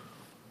believe.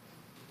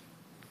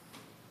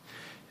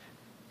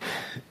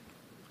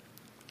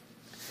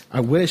 I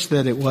wish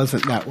that it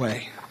wasn't that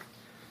way.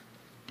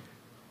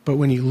 But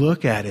when you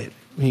look at it,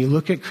 when you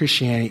look at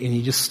Christianity and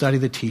you just study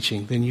the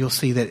teaching, then you'll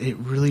see that it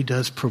really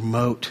does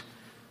promote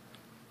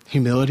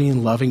humility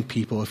and loving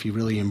people if you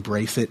really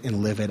embrace it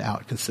and live it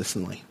out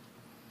consistently.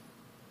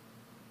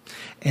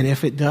 And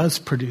if it does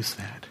produce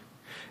that,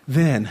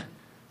 then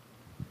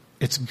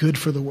it's good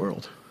for the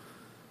world.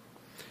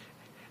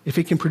 If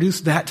it can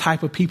produce that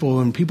type of people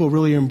and people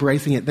really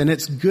embracing it, then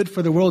it's good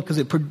for the world because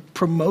it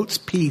promotes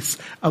peace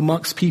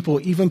amongst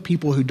people, even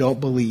people who don't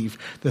believe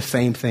the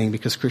same thing.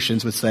 Because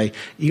Christians would say,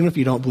 even if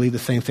you don't believe the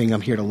same thing, I'm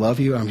here to love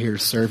you, I'm here to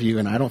serve you,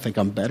 and I don't think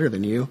I'm better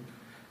than you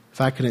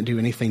if I couldn't do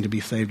anything to be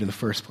saved in the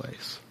first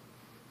place.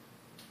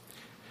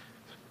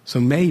 So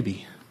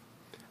maybe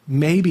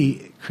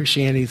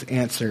Christianity's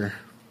answer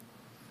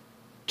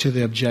to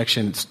the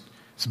objection, it's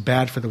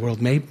bad for the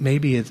world,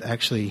 maybe it's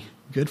actually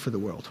good for the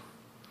world.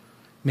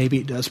 Maybe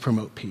it does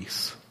promote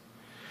peace.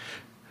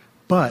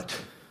 But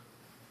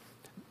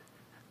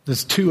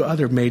there's two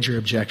other major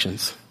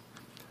objections.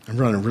 I'm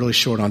running really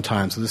short on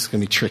time, so this is going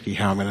to be tricky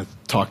how I'm going to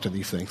talk to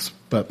these things.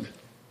 But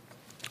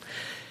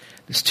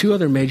there's two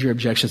other major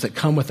objections that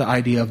come with the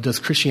idea of, does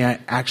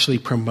Christianity actually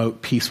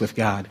promote peace with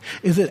God?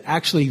 Is it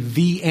actually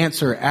the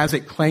answer, as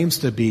it claims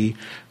to be,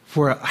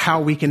 for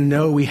how we can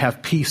know we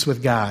have peace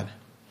with God?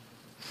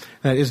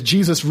 Is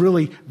Jesus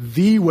really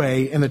the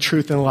way and the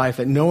truth and the life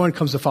that no one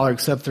comes to Father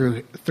except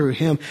through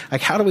him?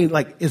 Like, how do we,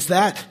 is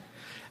that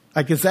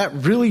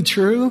really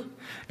true?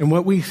 And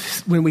when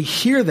we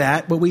hear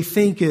that, what we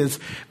think is,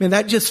 man,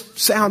 that just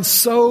sounds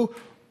so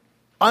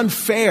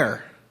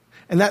unfair.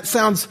 And that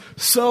sounds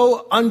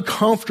so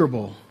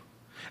uncomfortable.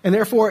 And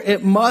therefore,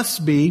 it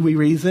must be, we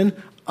reason,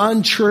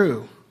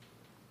 untrue.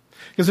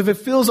 Because if it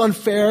feels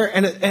unfair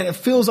and it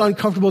feels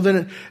uncomfortable,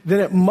 then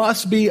it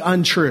must be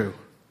untrue.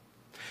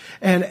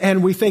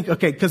 And we think,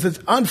 okay, because it's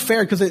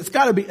unfair, because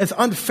it's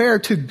unfair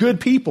to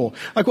good people.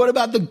 Like, what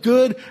about the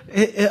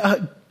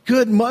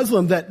good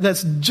Muslim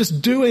that's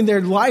just doing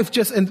their life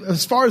just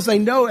as far as they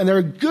know, and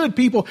they're good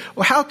people?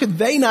 Well, how could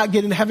they not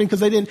get into heaven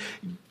because they didn't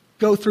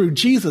go through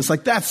Jesus?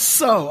 Like, that's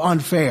so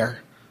unfair.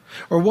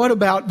 Or what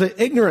about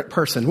the ignorant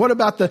person? What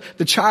about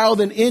the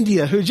child in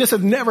India who just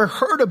have never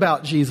heard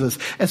about Jesus?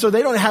 And so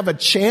they don't have a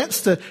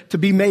chance to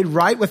be made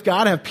right with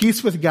God, have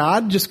peace with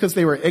God just because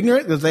they were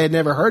ignorant, because they had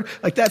never heard.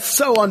 Like, that's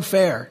so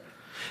unfair.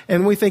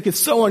 And we think it's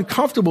so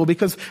uncomfortable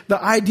because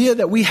the idea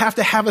that we have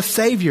to have a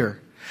savior.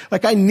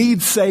 Like, I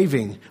need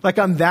saving. Like,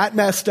 I'm that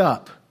messed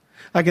up.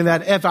 Like, in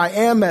that if I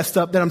am messed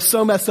up, then I'm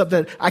so messed up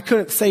that I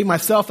couldn't save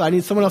myself, that I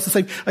need someone else to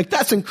save. Like,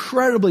 that's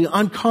incredibly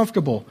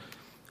uncomfortable.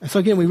 And so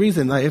again, we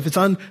reason, like, if it's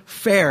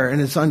unfair and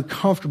it's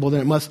uncomfortable,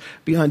 then it must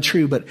be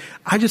untrue. But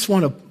I just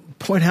want to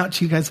point out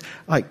to you guys,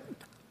 like,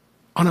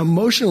 on an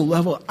emotional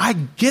level, I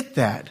get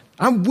that.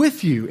 I'm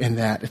with you in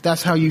that, if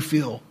that's how you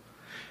feel.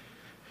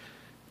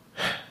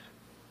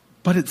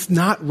 But it's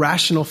not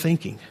rational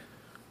thinking.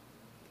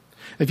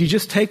 If you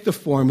just take the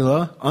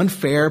formula,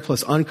 unfair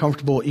plus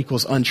uncomfortable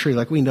equals untrue,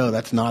 like, we know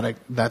that's not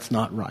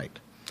right.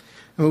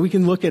 I mean, we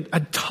can look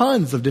at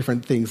tons of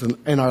different things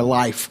in our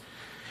life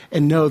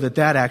and know that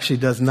actually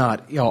does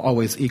not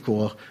always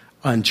equal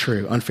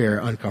untrue. Unfair,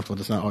 uncomfortable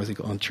does not always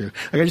equal untrue.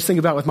 Like, I just think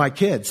about with my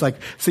kids, like,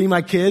 seeing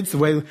my kids, the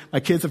way my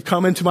kids have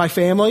come into my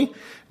family,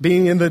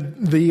 being in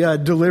the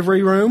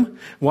delivery room,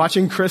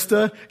 watching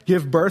Krista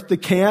give birth to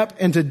Camp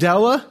and to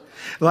Della.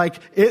 Like,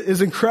 it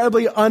is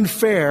incredibly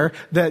unfair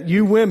that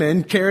you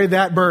women carry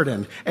that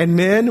burden. And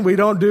men, we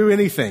don't do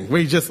anything.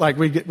 We just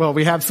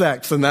we have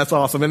sex, and that's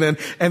awesome. And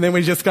then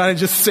we just kind of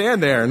just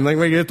stand there, and then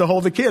we get to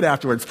hold the kid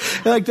afterwards.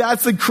 Like,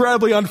 that's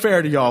incredibly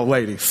unfair to y'all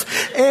ladies.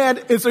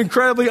 And it's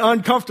incredibly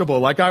uncomfortable.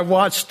 Like, I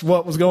watched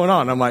what was going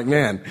on. I'm like,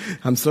 man,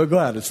 I'm so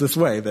glad it's this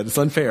way, that it's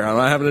unfair. I'm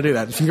not having to do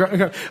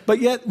that.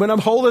 But yet, when I'm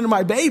holding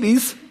my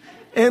babies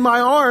in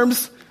my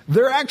arms,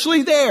 they're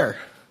actually there.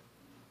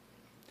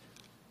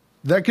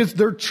 Because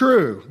they're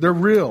true. They're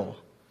real.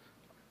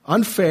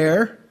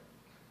 Unfair,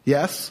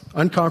 yes.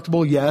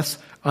 Uncomfortable, yes.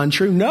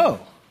 Untrue, no.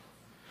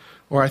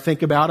 Or I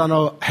think about on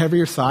a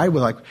heavier side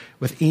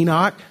with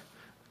Enoch.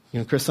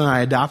 Chris and I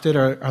adopted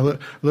our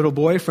little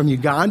boy from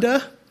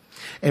Uganda.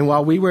 And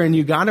while we were in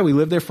Uganda, we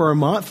lived there for a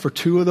month. For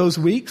 2 of those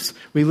weeks,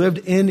 we lived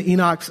in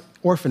Enoch's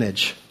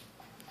orphanage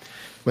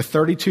with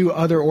 32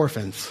 other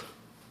orphans.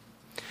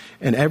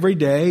 And every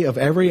day of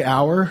every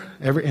hour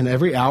and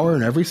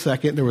every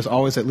second, there was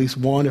always at least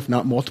one, if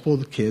not multiple,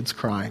 of the kids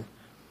crying.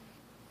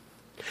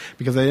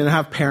 Because they didn't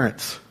have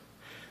parents.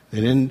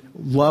 They didn't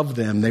love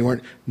them. They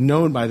weren't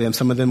known by them.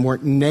 Some of them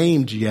weren't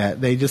named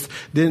yet. They just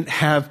didn't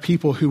have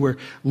people who were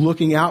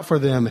looking out for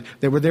them.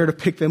 They were there to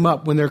pick them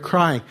up when they're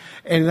crying.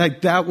 And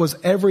that was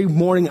every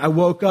morning I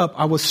woke up,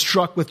 I was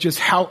struck with just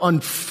how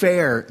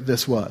unfair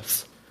this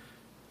was.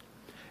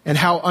 And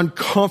how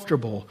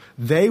uncomfortable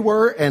they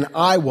were and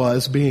I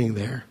was being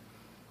there.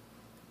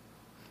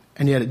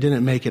 and yet it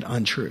didn't make it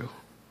untrue.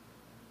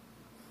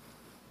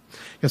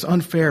 Because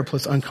unfair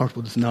plus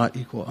uncomfortable does not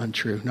equal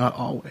untrue, not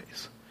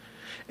always.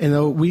 And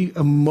though we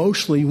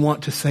emotionally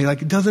want to say,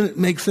 like, it doesn't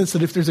make sense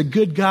that if there's a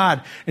good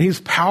God and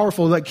he's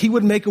powerful, like he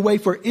would make a way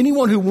for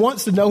anyone who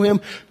wants to know him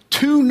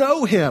to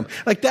know him.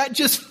 Like that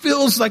just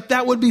feels like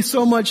that would be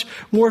so much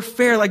more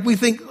fair. Like we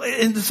think,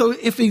 and so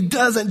if he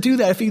doesn't do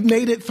that, if he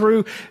made it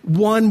through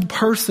one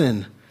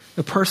person,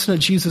 the person of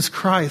Jesus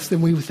Christ,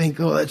 then we would think,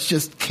 oh, that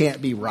just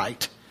can't be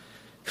right.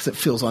 Because it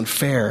feels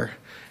unfair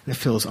and it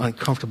feels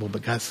uncomfortable.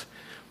 But guys,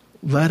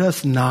 let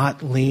us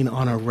not lean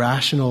on a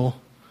rational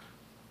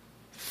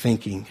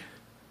thinking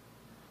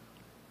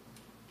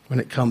when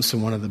it comes to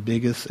one of the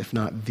biggest, if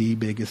not the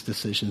biggest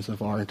decisions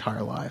of our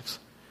entire lives.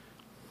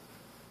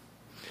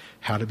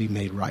 How to be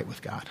made right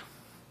with God.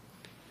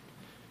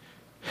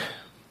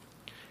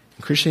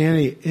 In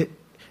Christianity,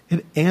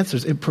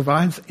 it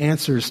provides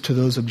answers to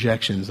those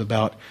objections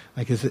about,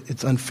 like,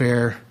 it's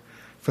unfair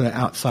for the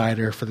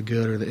outsider, for the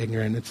good or the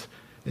ignorant.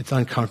 It's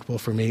uncomfortable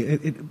for me.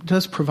 It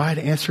does provide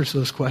answers to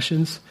those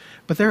questions,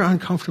 but they're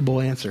uncomfortable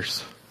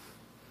answers.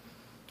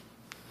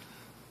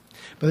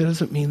 But that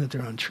doesn't mean that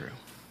they're untrue.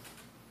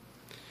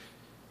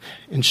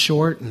 In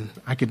short, and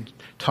I could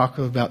talk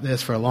about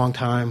this for a long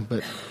time,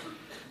 but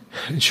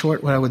in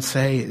short, what I would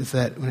say is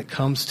that when it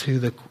comes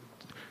to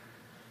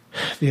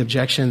the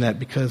objection that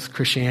because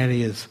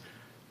Christianity is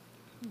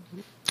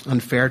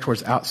unfair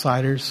towards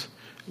outsiders,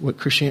 that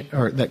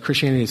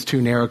Christianity is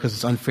too narrow because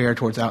it's unfair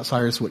towards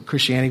outsiders, what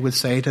Christianity would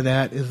say to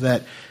that is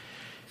that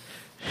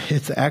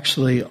it's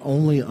actually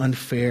only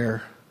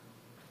unfair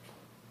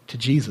to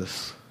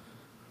Jesus.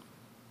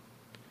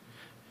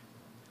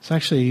 It's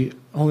actually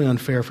only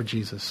unfair for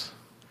Jesus.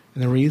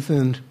 And the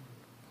reason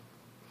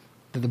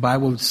that the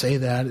Bible would say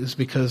that is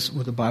because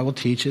what the Bible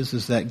teaches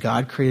is that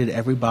God created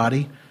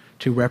everybody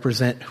to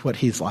represent what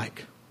he's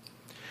like.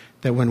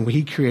 That when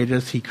he created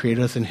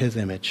us in his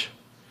image.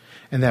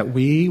 And that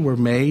we were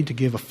made to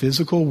give a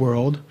physical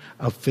world,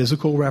 a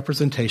physical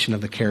representation of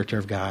the character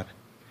of God.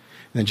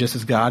 And just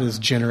as God is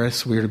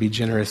generous, we're to be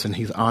generous, and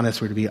he's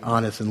honest, we're to be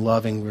honest, and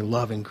loving, we're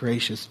loving,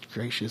 gracious,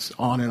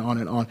 on and on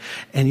and on.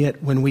 And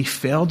yet when we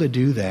fail to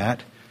do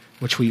that,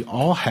 which we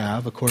all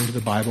have, according to the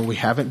Bible, we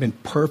haven't been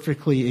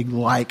perfectly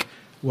like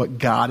what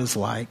God is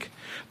like,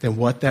 then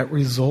what that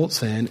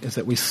results in is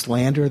that we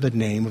slander the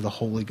name of the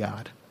holy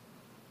God.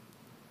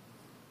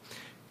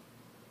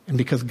 And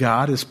because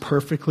God is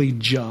perfectly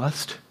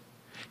just,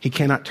 he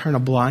cannot turn a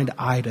blind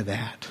eye to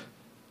that.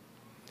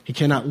 He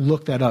cannot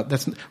look that up.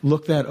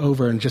 Look that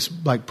over and just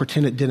like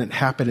pretend it didn't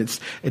happen.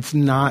 It's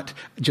not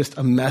just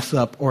a mess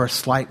up or a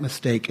slight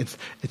mistake. It's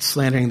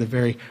slandering the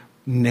very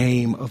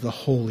name of the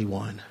Holy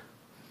One.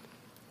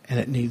 And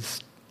it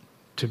needs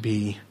to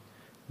be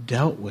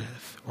dealt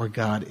with, or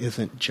God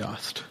isn't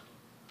just.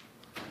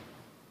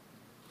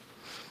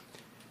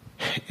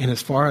 And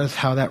as far as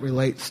how that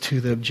relates to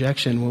the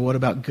objection, well, what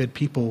about good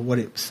people? What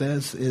it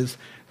says is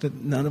that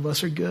none of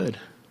us are good.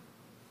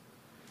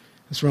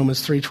 As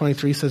Romans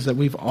 3:23 says that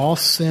we've all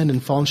sinned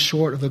and fallen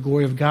short of the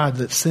glory of God.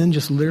 That sin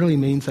just literally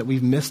means that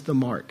we've missed the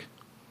mark.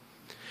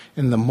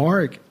 And the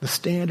mark, the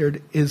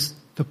standard, is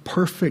the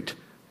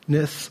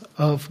perfectness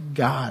of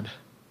God.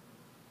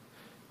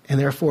 And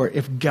therefore,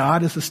 if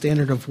God is the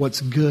standard of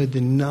what's good,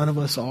 then none of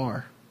us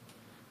are.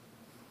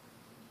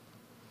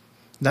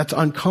 That's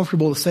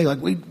uncomfortable to say.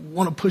 Like, we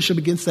want to push up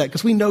against that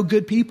because we know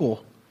good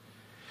people.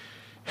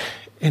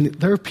 And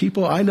there are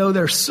people I know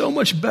that are so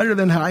much better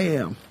than I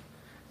am.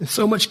 And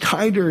so much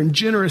kinder and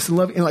generous and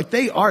loving. And like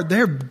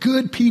they're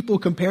good people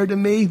compared to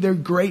me. They're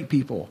great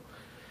people.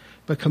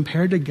 But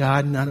compared to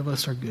God, none of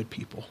us are good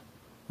people.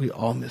 We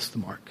all miss the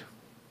mark.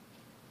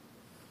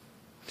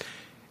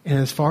 And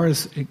as far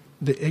as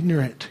the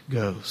ignorant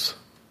goes,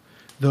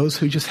 those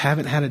who just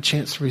haven't had a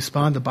chance to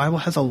respond, the Bible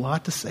has a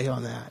lot to say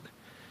on that.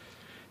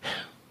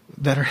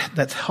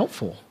 That's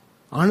helpful.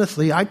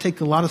 Honestly, I take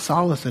a lot of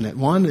solace in it.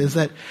 One is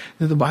that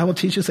the Bible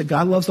teaches that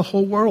God loves the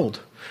whole world.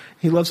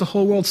 He loves the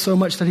whole world so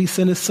much that he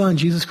sent his son,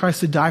 Jesus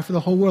Christ, to die for the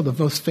whole world. The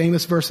most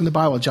famous verse in the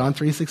Bible, John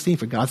 3:16,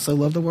 for God so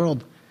loved the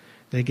world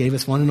that he gave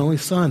his one and only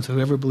son, so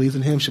whoever believes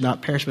in him should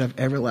not perish but have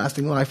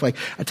everlasting life. Like,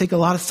 I take a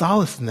lot of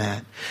solace in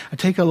that. I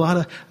take a lot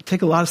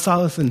of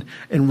solace in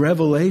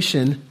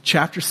Revelation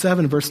chapter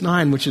 7, verse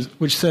 9,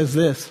 which says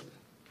this.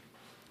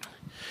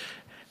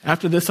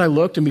 After this I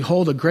looked, and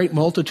behold, a great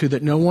multitude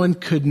that no one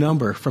could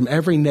number, from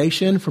every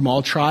nation, from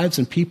all tribes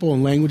and people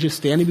and languages,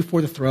 standing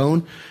before the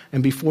throne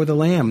and before the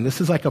Lamb.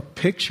 This is like a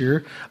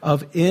picture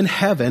of in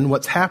heaven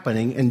what's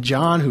happening. And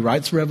John, who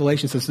writes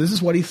Revelation, says this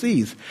is what he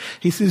sees.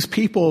 He sees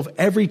people of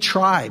every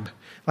tribe.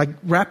 Like,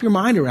 wrap your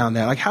mind around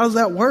that. Like, how does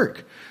that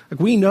work? Like,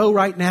 we know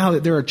right now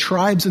that there are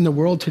tribes in the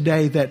world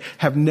today that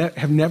have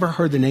never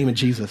heard the name of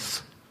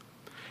Jesus.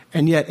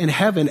 And yet in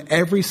heaven,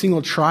 every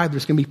single tribe,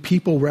 there's going to be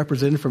people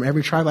represented from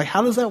every tribe. Like,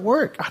 how does that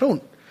work? I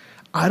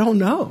don't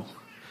know.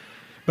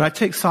 But I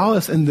take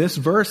solace in this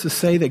verse to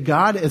say that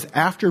God is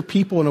after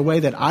people in a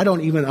way that I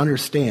don't even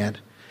understand.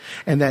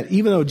 And that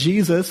even though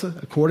Jesus,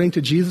 according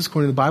to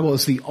the Bible,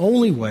 is the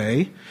only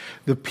way,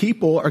 the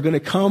people are going to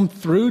come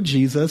through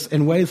Jesus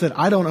in ways that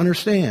I don't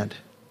understand.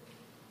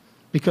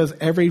 Because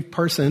every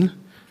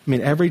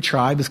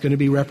tribe is going to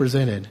be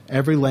represented.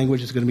 Every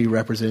language is going to be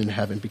represented in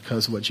heaven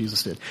because of what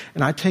Jesus did.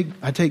 And I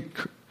take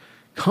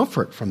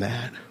comfort from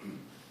that.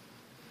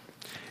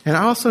 And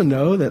I also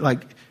know that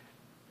like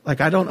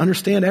I don't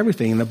understand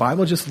everything. And the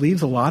Bible just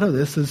leaves a lot of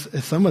this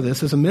some of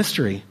this as a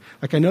mystery.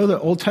 Like I know the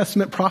Old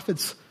Testament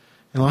prophets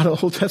and a lot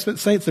of Old Testament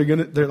saints,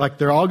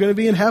 they're all going to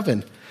be in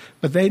heaven,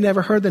 but they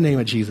never heard the name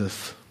of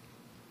Jesus.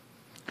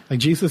 Like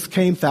Jesus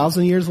came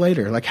 1,000 years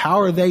later. Like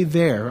how are they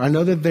there? I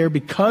know that they're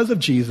because of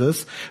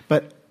Jesus,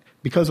 but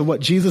because of what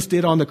Jesus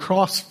did on the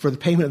cross for the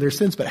payment of their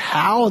sins. But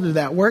how did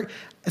that work?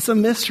 It's a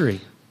mystery.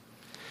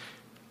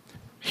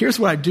 Here's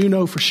what I do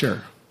know for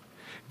sure.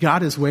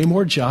 God is way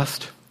more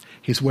just.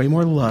 He's way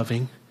more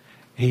loving.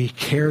 And he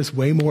cares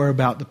way more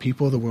about the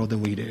people of the world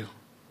than we do.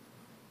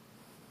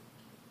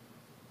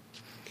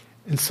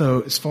 And so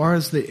as far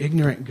as the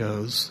ignorant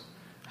goes,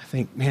 I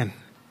think, man,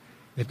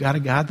 they've got a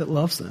God that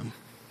loves them.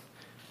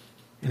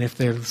 And if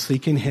they're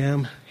seeking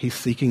him, he's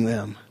seeking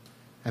them.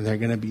 And they're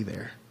going to be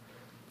there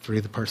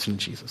through the person of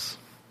Jesus.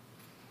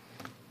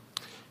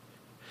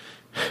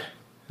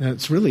 Now,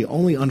 it's really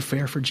only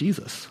unfair for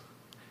Jesus.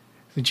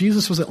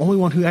 Jesus was the only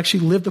one who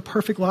actually lived a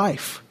perfect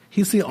life.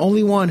 He's the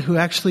only one who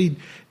actually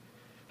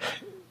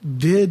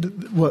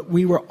did what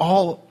we were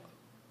all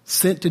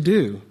sent to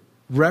do.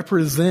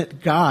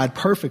 Represent God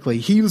perfectly.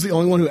 He was the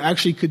only one who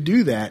actually could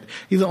do that.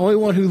 He's the only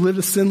one who lived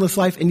a sinless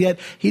life, and yet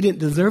he didn't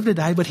deserve to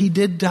die, but he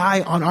did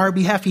die on our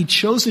behalf. He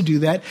chose to do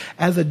that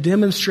as a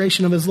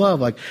demonstration of his love.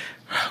 Like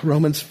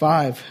Romans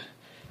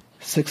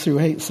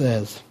 5:6-8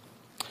 says,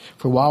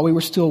 "For while we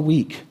were still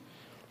weak,"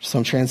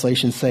 some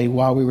translations say,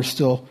 "while we were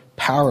still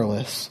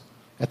powerless,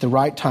 at the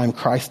right time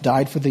Christ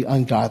died for the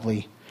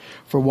ungodly.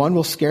 For one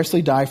will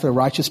scarcely die for a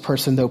righteous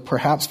person, though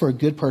perhaps for a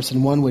good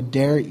person one would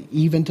dare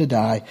even to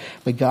die.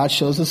 But God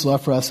shows his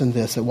love for us in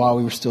this, that while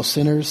we were still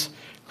sinners,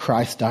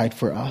 Christ died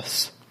for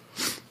us."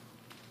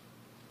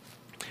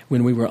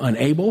 When we were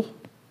unable,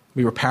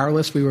 we were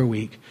powerless, we were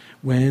weak.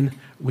 When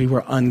we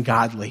were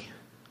ungodly,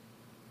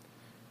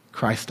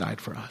 Christ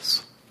died for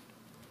us.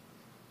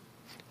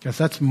 Because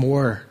that's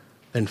more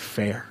than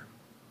fair.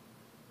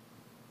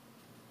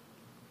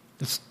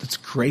 That's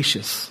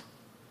gracious.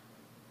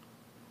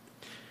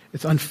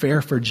 It's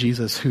unfair for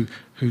Jesus who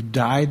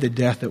died the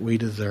death that we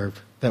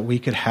deserve, that we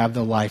could have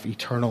the life,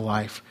 eternal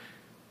life,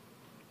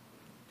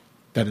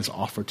 that is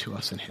offered to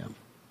us in him.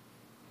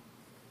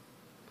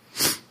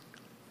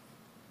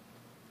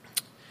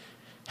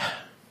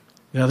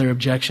 The other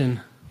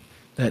objection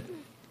that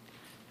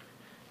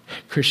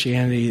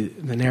Christianity,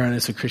 the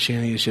narrowness of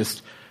Christianity is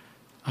just,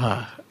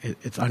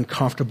 it's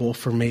uncomfortable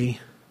for me,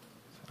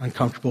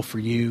 uncomfortable for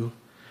you,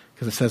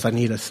 because it says I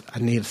need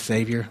a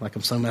Savior. Like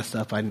I'm so messed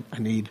up, I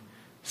need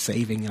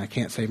saving and I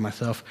can't save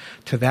myself.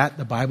 To that,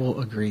 the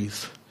Bible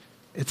agrees.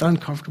 It's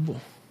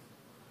uncomfortable.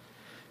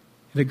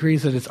 It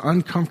agrees that it's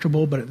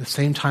uncomfortable, but at the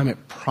same time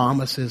it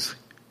promises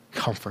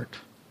comfort.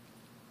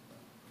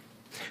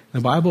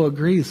 The Bible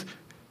agrees,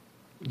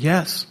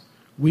 yes,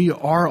 we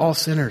are all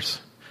sinners.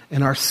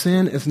 And our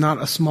sin is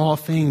not a small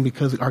thing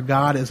because our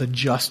God is a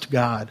just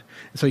God.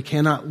 And so he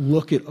cannot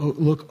look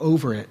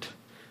over it.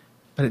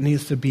 But it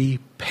needs to be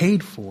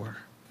paid for.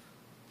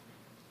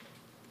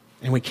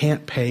 And we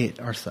can't pay it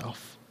ourselves,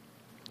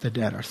 the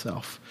debt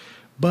ourselves.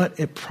 But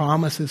it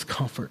promises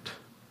comfort.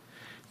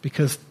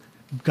 Because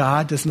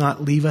God does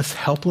not leave us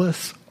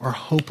helpless or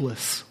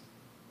hopeless.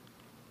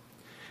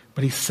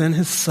 But he sent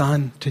his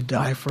Son to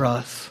die for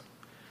us,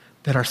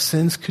 that our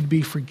sins could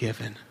be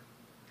forgiven.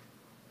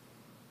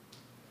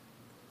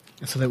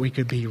 And so that we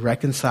could be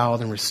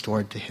reconciled and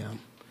restored to him.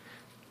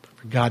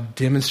 For God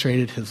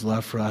demonstrated his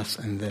love for us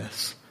in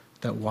this,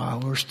 that while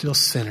we're still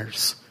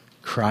sinners,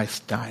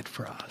 Christ died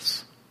for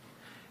us.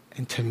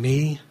 And to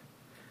me,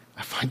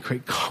 I find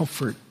great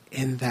comfort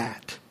in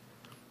that.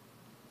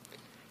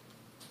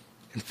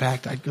 In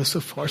fact, I'd go so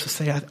far as to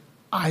say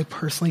I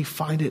personally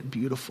find it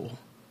beautiful.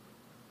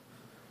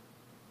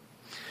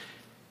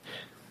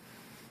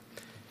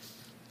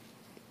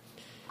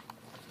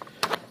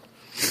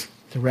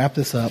 To wrap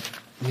this up,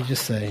 let me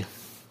just say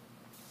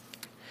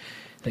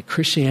that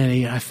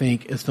Christianity, I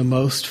think, is the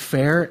most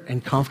fair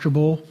and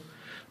comfortable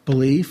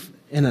belief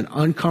in an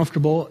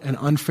uncomfortable and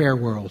unfair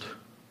world.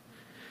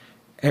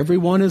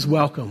 Everyone is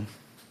welcome.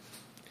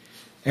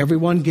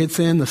 Everyone gets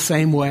in the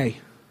same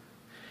way.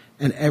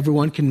 And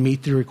everyone can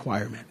meet the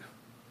requirement.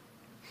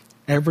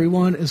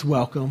 Everyone is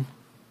welcome.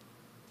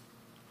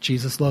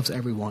 Jesus loves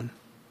everyone.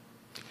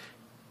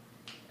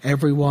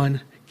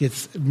 Everyone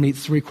meets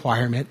the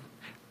requirement.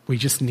 We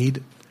just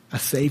need a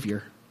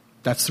Savior.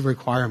 That's the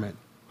requirement.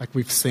 Like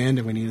we've sinned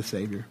and we need a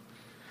Savior.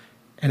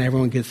 And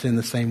everyone gets in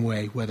the same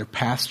way, whether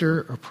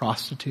pastor or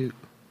prostitute,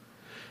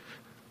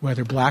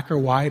 whether black or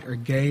white or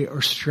gay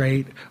or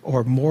straight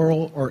or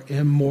moral or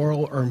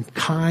immoral or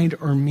kind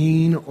or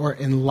mean or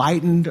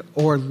enlightened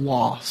or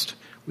lost.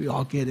 We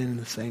all get in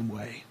the same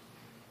way.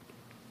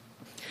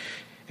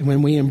 And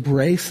when we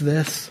embrace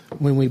this,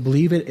 when we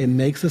believe it, it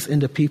makes us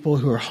into people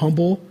who are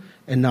humble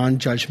and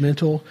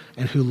non-judgmental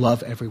and who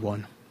love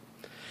everyone,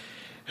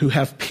 who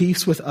have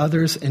peace with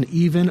others, and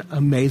even,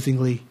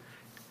 amazingly,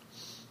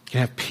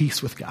 can have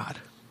peace with God.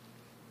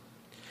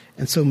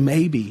 And so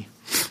maybe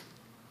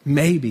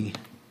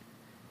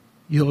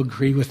you'll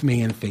agree with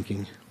me in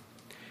thinking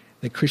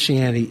that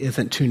Christianity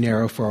isn't too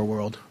narrow for our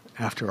world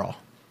after all.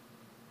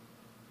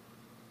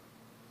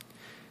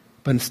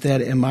 But instead,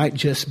 it might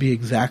just be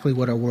exactly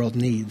what our world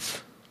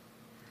needs.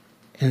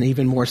 And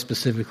even more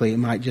specifically, it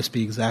might just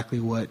be exactly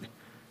what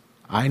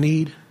I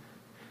need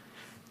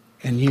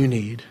and you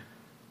need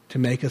to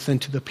make us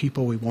into the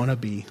people we want to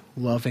be,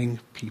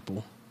 loving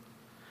people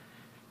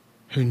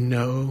who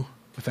know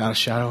without a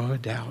shadow of a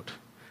doubt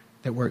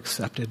that we're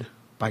accepted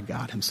by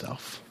God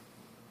himself.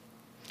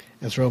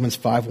 As Romans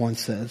 5:1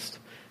 says,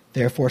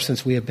 therefore,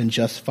 since we have been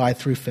justified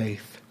through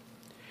faith,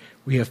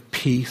 we have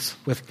peace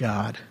with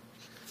God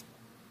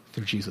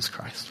through Jesus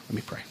Christ. Let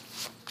me pray.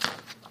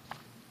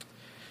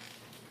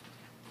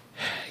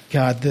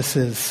 God, this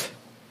is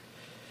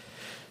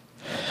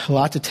a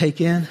lot to take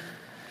in.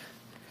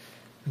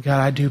 God,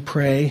 I do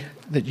pray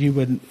that you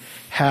would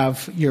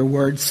have your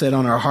word sit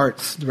on our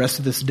hearts the rest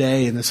of this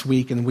day and this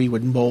week, and we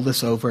would mull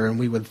this over, and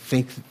we would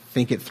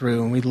think it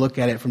through, and we'd look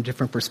at it from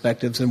different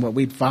perspectives, and what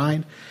we'd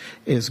find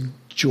is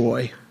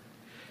joy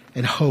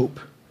and hope.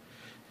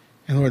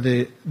 And Lord,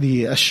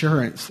 the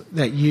assurance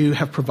that you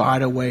have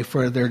provided a way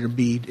for there to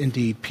be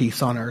indeed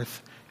peace on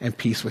earth and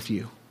peace with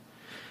you.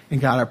 And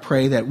God, I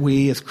pray that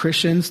we as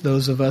Christians,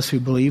 those of us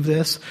who believe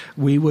this,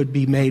 we would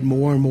be made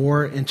more and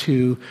more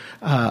into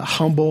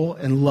humble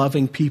and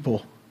loving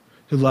people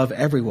who love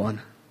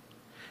everyone.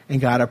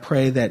 And God, I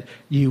pray that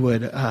you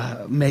would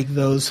make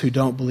those who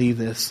don't believe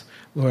this,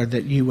 Lord,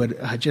 that you would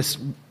just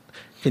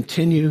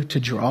continue to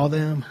draw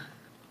them,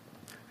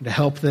 to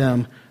help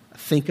them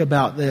think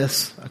about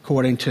this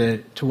according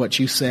to what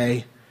you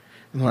say.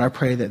 And Lord, I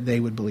pray that they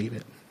would believe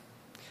it.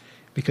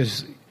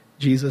 Because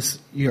Jesus,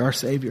 you're our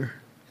Savior.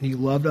 And you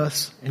loved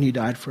us and you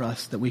died for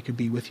us that we could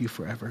be with you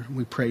forever. And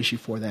we praise you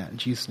for that. In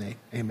Jesus' name,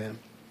 amen.